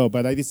didn't go.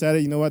 But I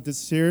decided, you know what,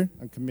 this year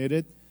I'm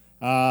committed.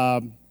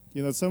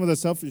 Some of the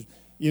selfish,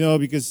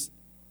 because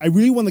I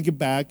really want to give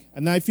back.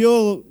 And I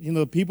feel,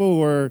 people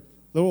who are a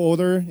little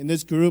older in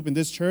this group, in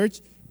this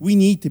church, we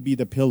need to be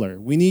the pillar.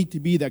 We need to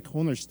be that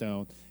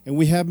cornerstone. And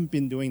we haven't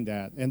been doing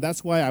that. And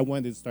that's why I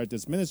wanted to start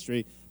this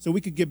ministry, so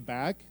we could give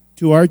back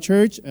to our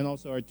church and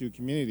also our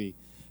community.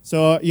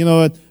 So,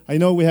 I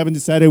know we haven't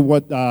decided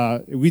what,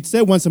 we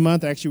said once a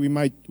month. Actually,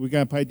 we're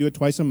going to probably do it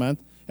twice a month.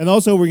 And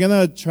also, we're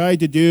going to try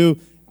to do,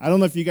 I don't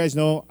know if you guys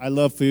know, I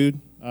love food.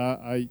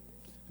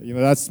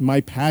 That's my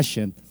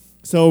passion.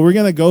 So we're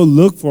going to go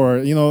look for,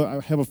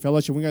 have a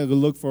fellowship. We're going to go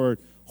look for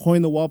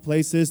hole-in-the-wall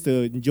places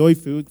to enjoy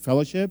food,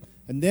 fellowship,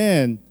 and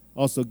then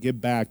also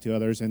give back to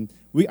others. And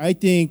I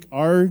think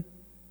the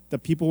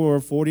people who are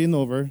 40 and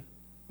over,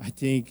 I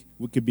think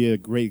we could be a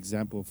great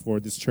example for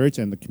this church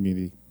and the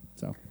community.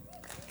 So.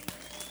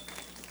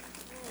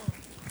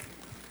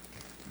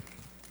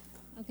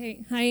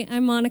 Okay, hi,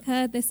 I'm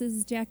Monica. This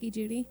is Jackie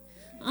Judy.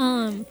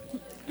 I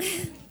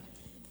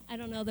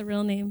don't know the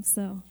real name,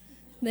 so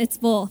it's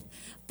both.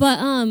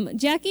 But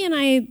Jackie and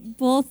I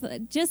both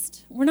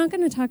we're not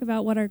going to talk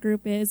about what our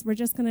group is. We're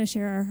just going to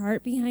share our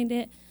heart behind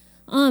it.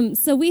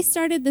 So we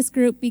started this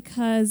group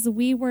because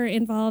we were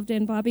involved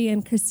in Bobby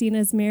and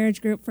Christina's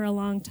marriage group for a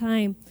long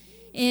time.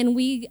 And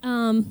we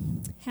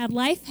had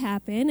life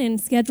happen and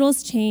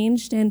schedules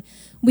changed and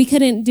we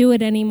couldn't do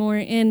it anymore.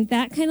 And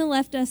that kind of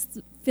left us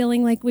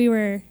feeling like we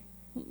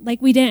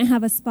didn't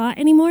have a spot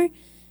anymore,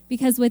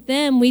 because with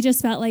them, we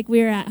just felt like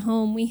we were at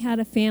home. We had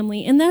a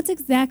family. And that's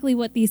exactly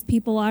what these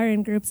people are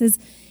in groups.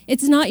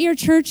 It's not your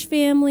church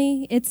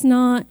family. It's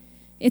not,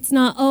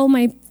 oh,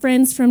 my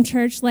friends from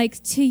church.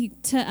 Like to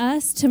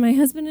us, to my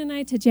husband and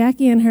I, to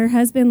Jackie and her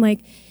husband,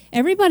 like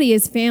everybody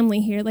is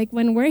family here. Like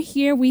when we're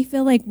here, we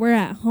feel like we're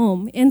at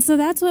home. And so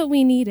that's what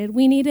we needed.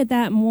 We needed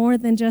that more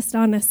than just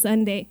on a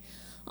Sunday.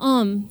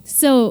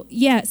 So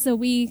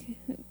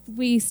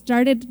we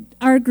started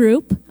our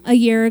group a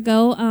year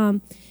ago,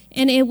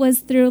 and it was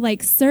through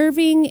like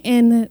serving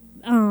and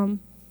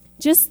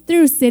just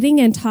through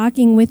sitting and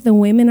talking with the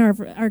women of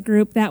our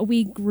group that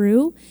we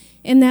grew,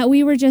 and that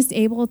we were just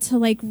able to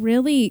like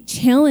really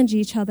challenge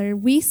each other.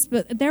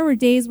 There were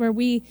days where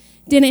we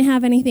didn't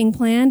have anything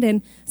planned,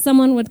 and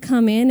someone would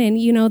come in and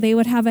they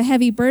would have a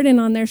heavy burden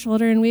on their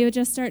shoulder, and we would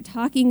just start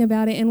talking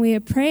about it and we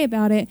would pray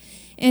about it.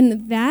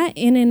 And that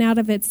in and out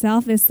of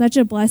itself is such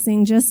a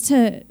blessing, just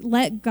to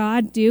let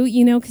God do,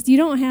 because you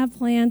don't have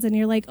plans and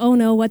you're like, oh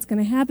no, what's going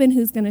to happen?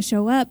 Who's going to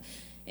show up?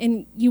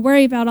 And you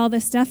worry about all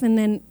this stuff, and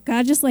then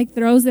God just like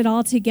throws it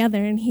all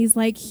together. And he's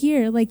like,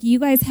 here, like you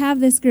guys have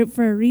this group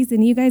for a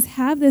reason. You guys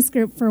have this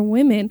group for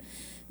women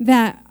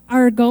that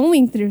are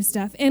going through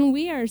stuff. And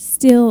we are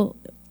still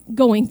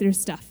going through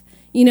stuff.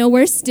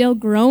 We're still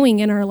growing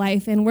in our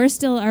life, and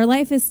our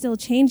life is still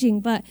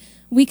changing, but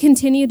we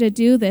continue to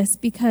do this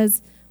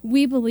because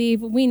we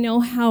know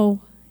how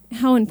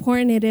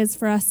important it is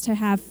for us to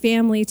have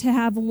family, to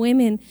have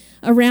women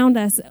around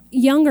us,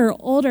 younger,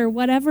 older,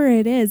 whatever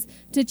it is,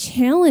 to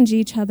challenge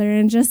each other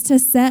and just to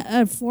set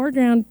a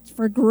foreground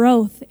for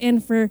growth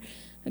and for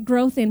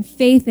growth in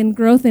faith and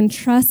growth in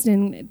trust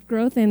and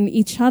growth in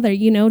each other,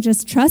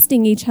 just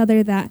trusting each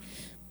other that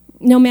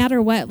no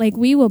matter what, like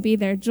we will be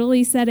there.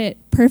 Julie said it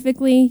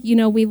perfectly.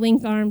 We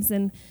link arms,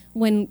 and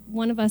when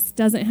one of us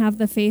doesn't have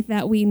the faith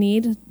that we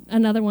need,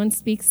 another one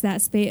speaks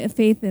that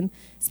faith and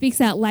speaks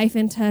that life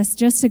into us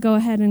just to go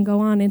ahead and go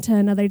on into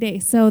another day.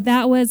 So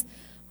that was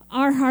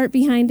our heart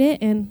behind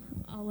it, and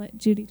I'll let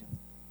Judy do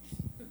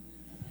it.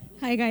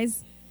 Hi,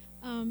 guys.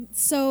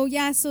 So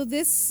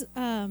this,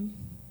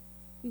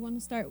 we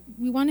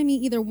want to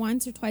meet either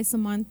once or twice a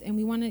month, and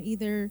we want to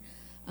either,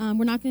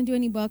 we're not going to do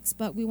any books,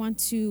 but we want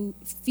to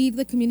feed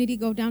the community,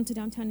 go down to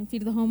downtown and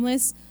feed the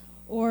homeless,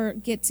 or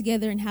get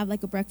together and have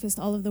like a breakfast,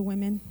 all of the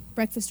women,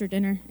 breakfast or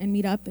dinner, and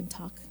meet up and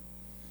talk.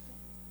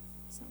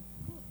 So.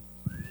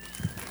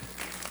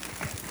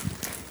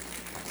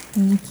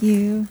 Thank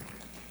you.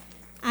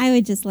 I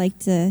would just like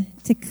to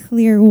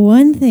clear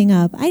one thing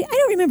up. I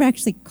don't remember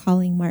actually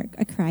calling Mark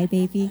a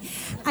crybaby.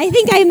 I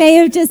think I may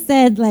have just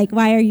said, like,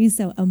 why are you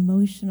so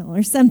emotional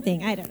or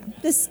something. I don't know.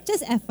 Just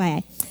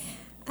FYI.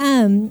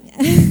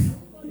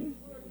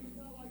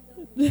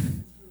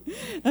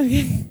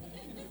 Okay.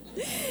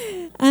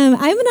 I'm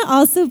going to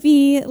also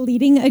be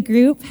leading a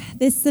group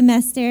this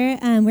semester.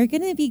 We're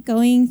going to be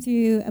going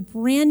through a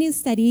brand new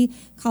study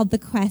called The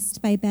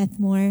Quest by Beth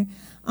Moore.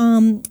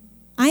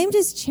 I'm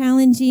just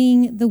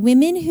challenging the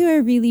women who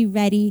are really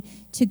ready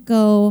to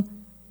go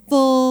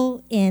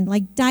full in,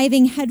 like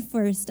diving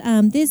headfirst.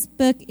 This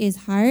book is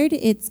hard.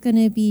 It's going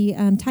to be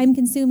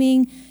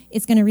time-consuming.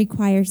 It's going to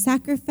require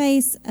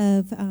sacrifice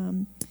of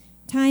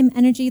time,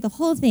 energy, the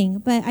whole thing.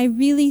 But I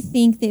really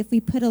think that if we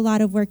put a lot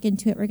of work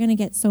into it, we're going to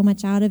get so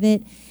much out of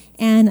it.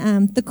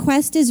 And the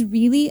quest is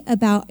really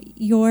about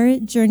your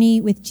journey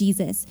with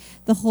Jesus.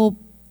 The whole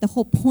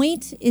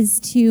point is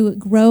to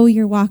grow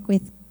your walk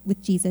with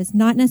Jesus,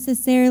 not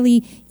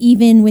necessarily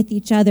even with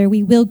each other.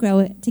 We will grow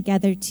it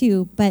together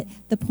too, but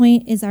the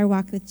point is our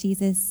walk with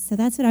Jesus. So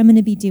that's what I'm going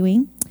to be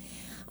doing.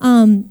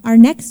 Our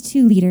next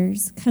two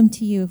leaders come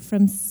to you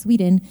from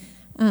Sweden.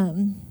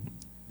 Go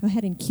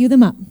ahead and cue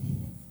them up.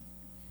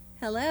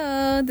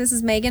 Hello, this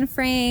is Megan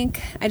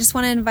Frank. I just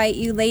want to invite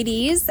you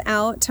ladies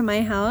out to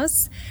my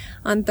house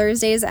on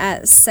Thursdays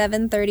at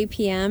 7:30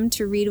 p.m.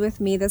 to read with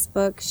me this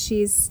book,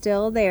 She's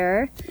Still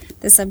There.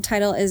 The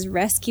subtitle is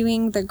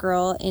Rescuing the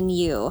Girl in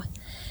You.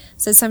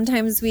 So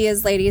sometimes we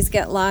as ladies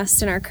get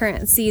lost in our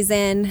current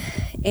season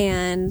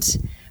and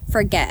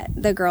forget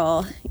the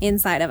girl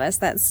inside of us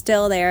that's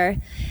still there,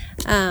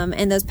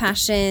 and those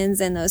passions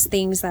and those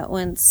things that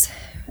once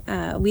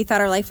we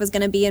thought our life was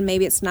going to be, and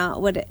maybe it's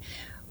not what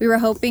we were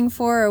hoping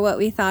for or what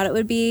we thought it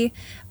would be,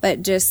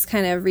 but just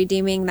kind of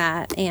redeeming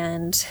that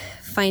and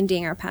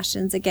finding our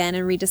passions again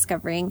and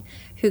rediscovering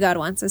who God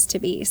wants us to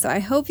be. So I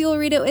hope you'll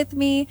read it with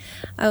me.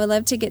 I would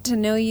love to get to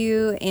know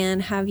you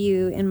and have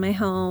you in my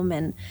home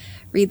and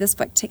read this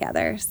book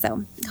together.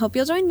 So hope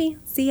you'll join me.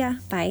 See ya.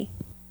 Bye.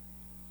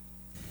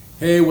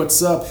 Hey,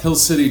 what's up, Hill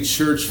City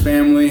Church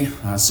family?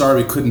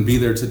 Sorry we couldn't be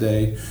there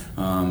today,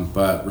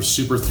 but we're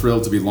super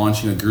thrilled to be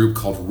launching a group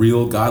called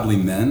Real Godly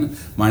Men.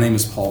 My name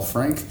is Paul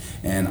Frank,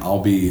 and I'll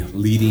be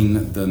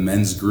leading the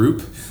men's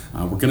group.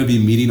 We're going to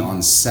be meeting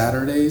on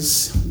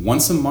Saturdays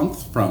once a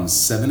month from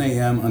 7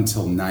 a.m.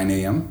 until 9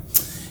 a.m.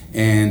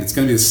 And it's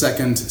going to be the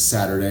second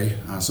Saturday,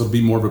 so it'll be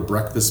more of a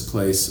breakfast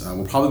place.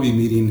 We'll probably be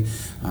meeting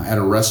at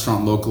a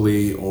restaurant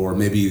locally, or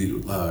maybe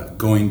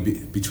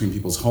going between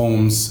people's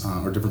homes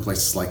or different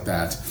places like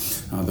that.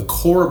 The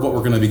core of what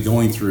we're going to be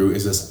going through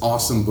is this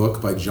awesome book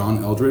by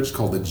John Eldredge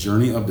called The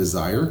Journey of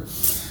Desire.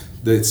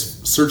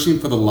 That's searching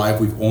for the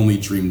life we've only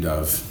dreamed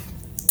of.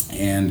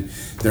 And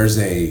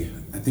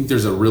I think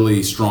there's a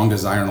really strong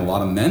desire in a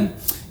lot of men.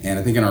 And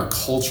I think in our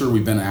culture,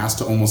 we've been asked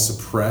to almost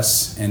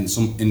suppress and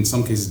in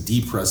some cases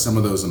depress some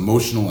of those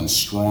emotional and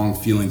strong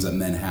feelings that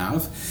men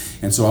have.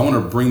 And so I want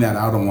to bring that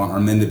out. I want our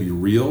men to be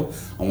real.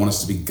 I want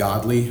us to be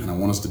godly, and I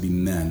want us to be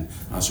men.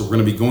 So we're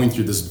going to be going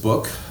through this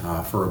book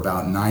for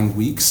about 9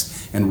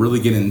 weeks and really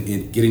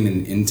getting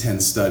an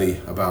intense study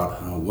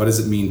about what does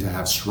it mean to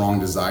have strong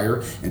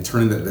desire and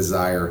turning that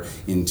desire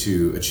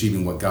into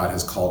achieving what God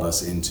has called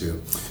us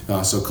into.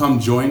 So come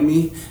join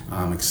me.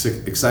 I'm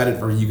excited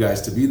for you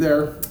guys to be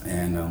there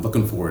and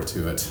looking forward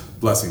to it.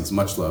 Blessings.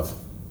 Much love.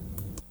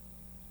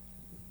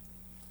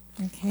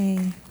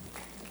 Okay.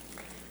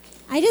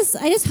 I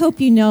just hope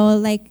you know,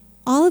 like,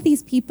 all of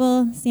these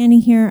people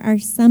standing here are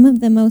some of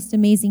the most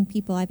amazing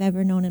people I've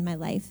ever known in my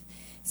life.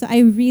 So I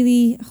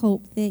really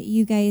hope that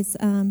you guys,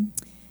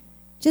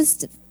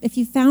 just if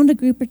you found a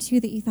group or two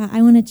that you thought,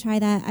 I want to try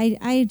that,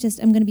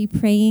 I'm going to be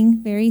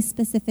praying very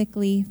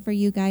specifically for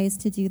you guys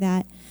to do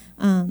that.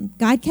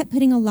 God kept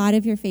putting a lot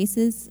of your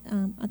faces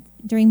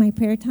during my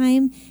prayer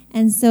time,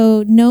 and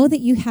so know that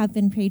you have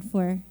been prayed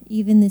for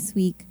even this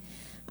week.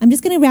 I'm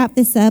just going to wrap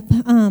this up.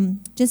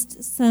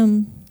 Just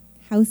some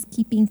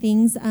housekeeping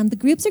things. The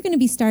groups are going to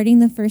be starting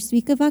the first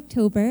week of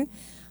October.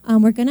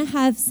 We're going to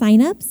have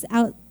sign-ups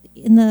out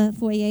in the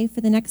foyer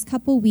for the next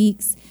couple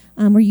weeks.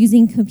 We're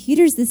using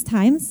computers this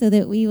time so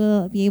that we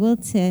will be able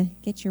to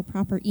get your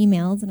proper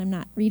emails, and I'm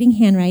not reading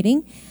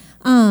handwriting.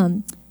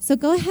 So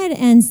go ahead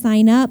and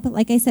sign up.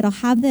 Like I said, I'll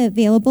have the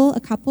available a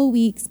couple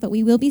weeks, but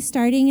we will be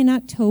starting in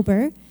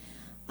October.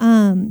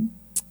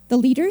 The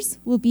leaders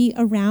will be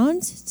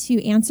around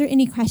to answer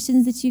any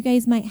questions that you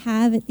guys might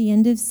have at the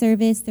end of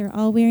service. They're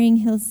all wearing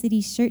Hill City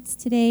shirts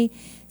today.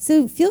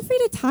 So feel free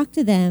to talk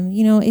to them.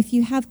 You know, if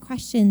you have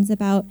questions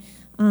about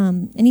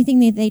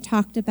anything that they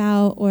talked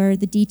about or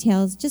the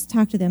details, just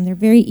talk to them. They're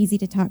very easy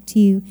to talk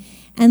to.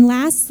 And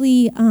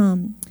lastly,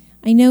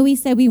 I know we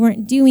said we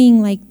weren't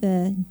doing like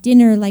the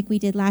dinner like we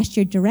did last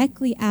year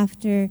directly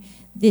after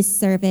this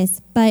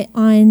service, but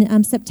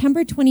on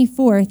September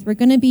 24th, we're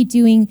going to be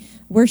doing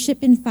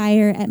Worship and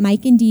Fire at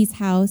Mike and Dee's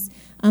house.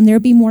 There will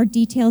be more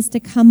details to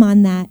come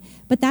on that.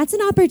 But that's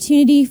an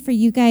opportunity for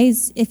you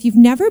guys. If you've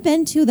never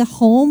been to the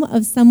home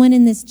of someone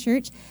in this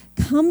church,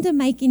 come to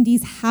Mike and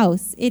Dee's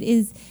house. It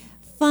is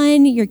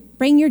fun.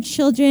 Bring your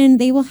children.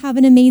 They will have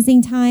an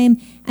amazing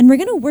time. And we're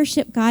going to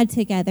worship God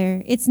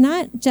together. It's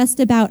not just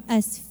about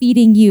us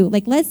feeding you.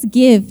 Like, let's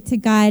give to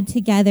God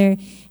together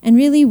and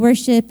really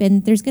worship.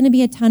 And there's going to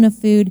be a ton of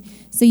food.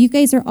 So you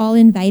guys are all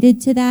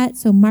invited to that.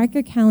 So mark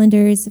your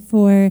calendars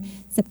for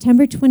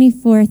September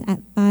 24th at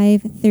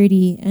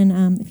 5:30.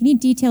 And if you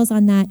need details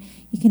on that,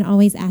 you can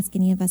always ask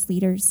any of us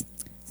leaders.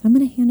 So I'm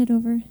going to hand it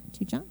over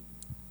to John.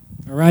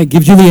 All right,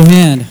 give Julie a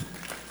hand.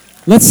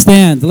 Let's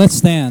stand. Let's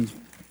stand.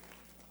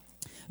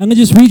 I'm going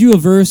to just read you a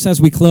verse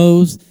as we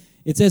close.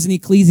 It says in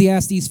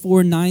Ecclesiastes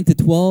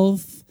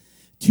 4:9-12,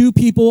 2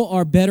 people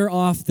are better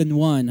off than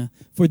one,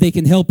 for they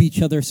can help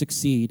each other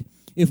succeed.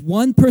 If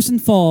one person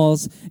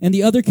falls and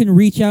the other can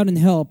reach out and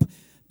help,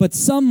 but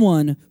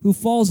someone who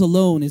falls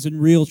alone is in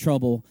real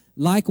trouble.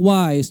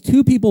 Likewise,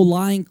 2 people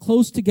lying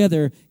close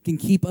together can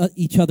keep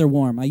each other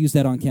warm. I use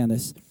that on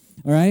Candace.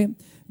 All right?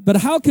 But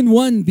how can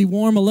one be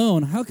warm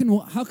alone? How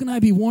can I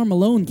be warm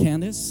alone,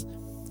 Candace?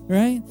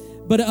 Right?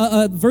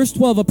 But verse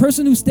 12, a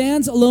person who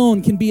stands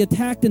alone can be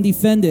attacked and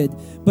defended,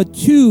 but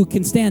 2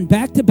 can stand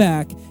back to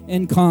back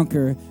and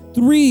conquer.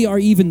 3 are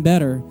even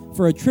better,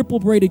 for a triple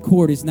braided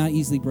cord is not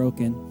easily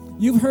broken.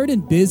 You've heard in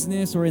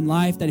business or in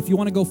life that if you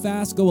want to go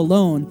fast, go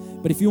alone.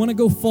 But if you want to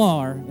go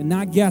far and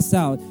not gas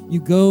out, you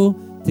go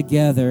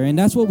together. And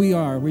that's what we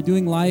are. We're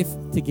doing life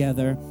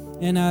together.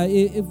 And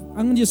I'm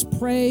going to just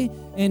pray.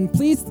 And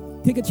please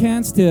take a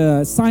chance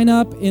to sign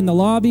up in the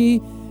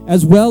lobby,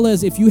 as well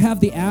as if you have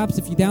the apps,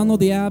 if you download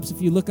the apps,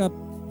 if you look up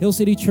Hill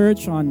City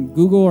Church on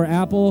Google or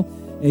Apple,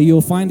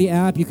 you'll find the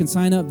app. You can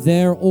sign up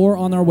there or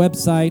on our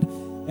website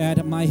at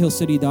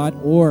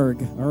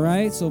myhillcity.org. All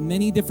right? So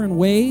many different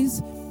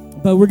ways.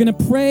 But we're going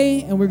to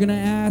pray and we're going to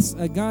ask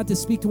God to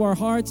speak to our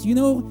hearts. You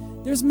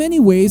know, there's many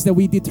ways that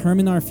we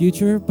determine our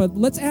future, but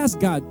let's ask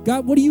God,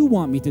 God, what do you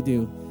want me to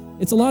do?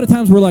 It's a lot of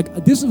times we're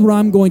like, this is what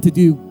I'm going to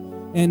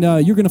do, and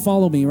you're going to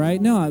follow me, right?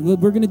 No,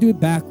 we're going to do it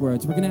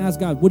backwards. We're going to ask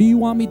God, what do you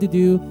want me to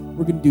do?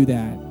 We're going to do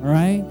that, all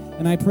right?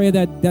 And I pray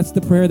that that's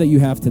the prayer that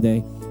you have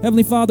today.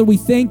 Heavenly Father, we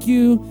thank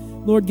you,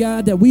 Lord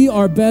God, that we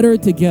are better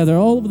together.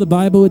 All over the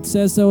Bible it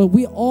says so.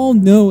 We all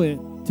know it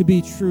to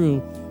be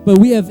true. But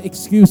we have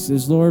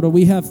excuses, Lord, or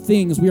we have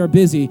things. We are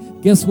busy.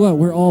 Guess what?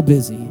 We're all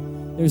busy.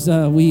 There's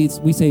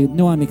we say,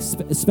 no, I'm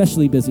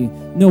especially busy.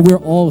 No, we're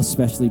all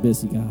especially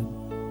busy, God.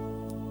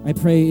 I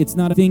pray it's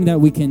not a thing that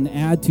we can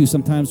add to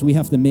sometimes. We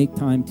have to make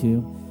time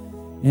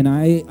to. And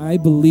I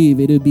believe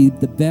it would be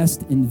the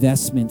best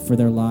investment for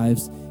their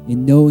lives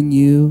in knowing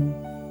you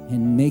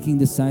and making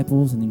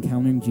disciples and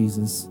encountering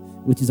Jesus,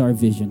 which is our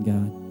vision,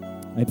 God.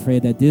 I pray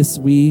that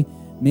we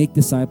make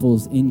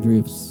disciples in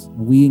groups.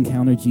 We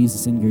encounter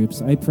Jesus in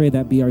groups. I pray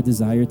that be our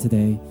desire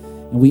today.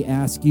 And we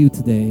ask you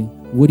today,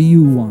 what do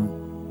you want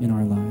in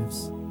our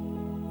lives?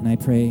 And I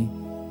pray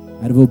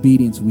out of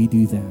obedience we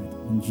do that.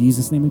 In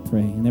Jesus' name we pray.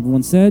 And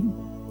everyone said,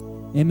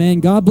 amen.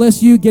 God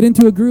bless you. Get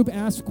into a group,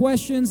 ask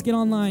questions, get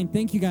online.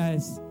 Thank you,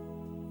 guys.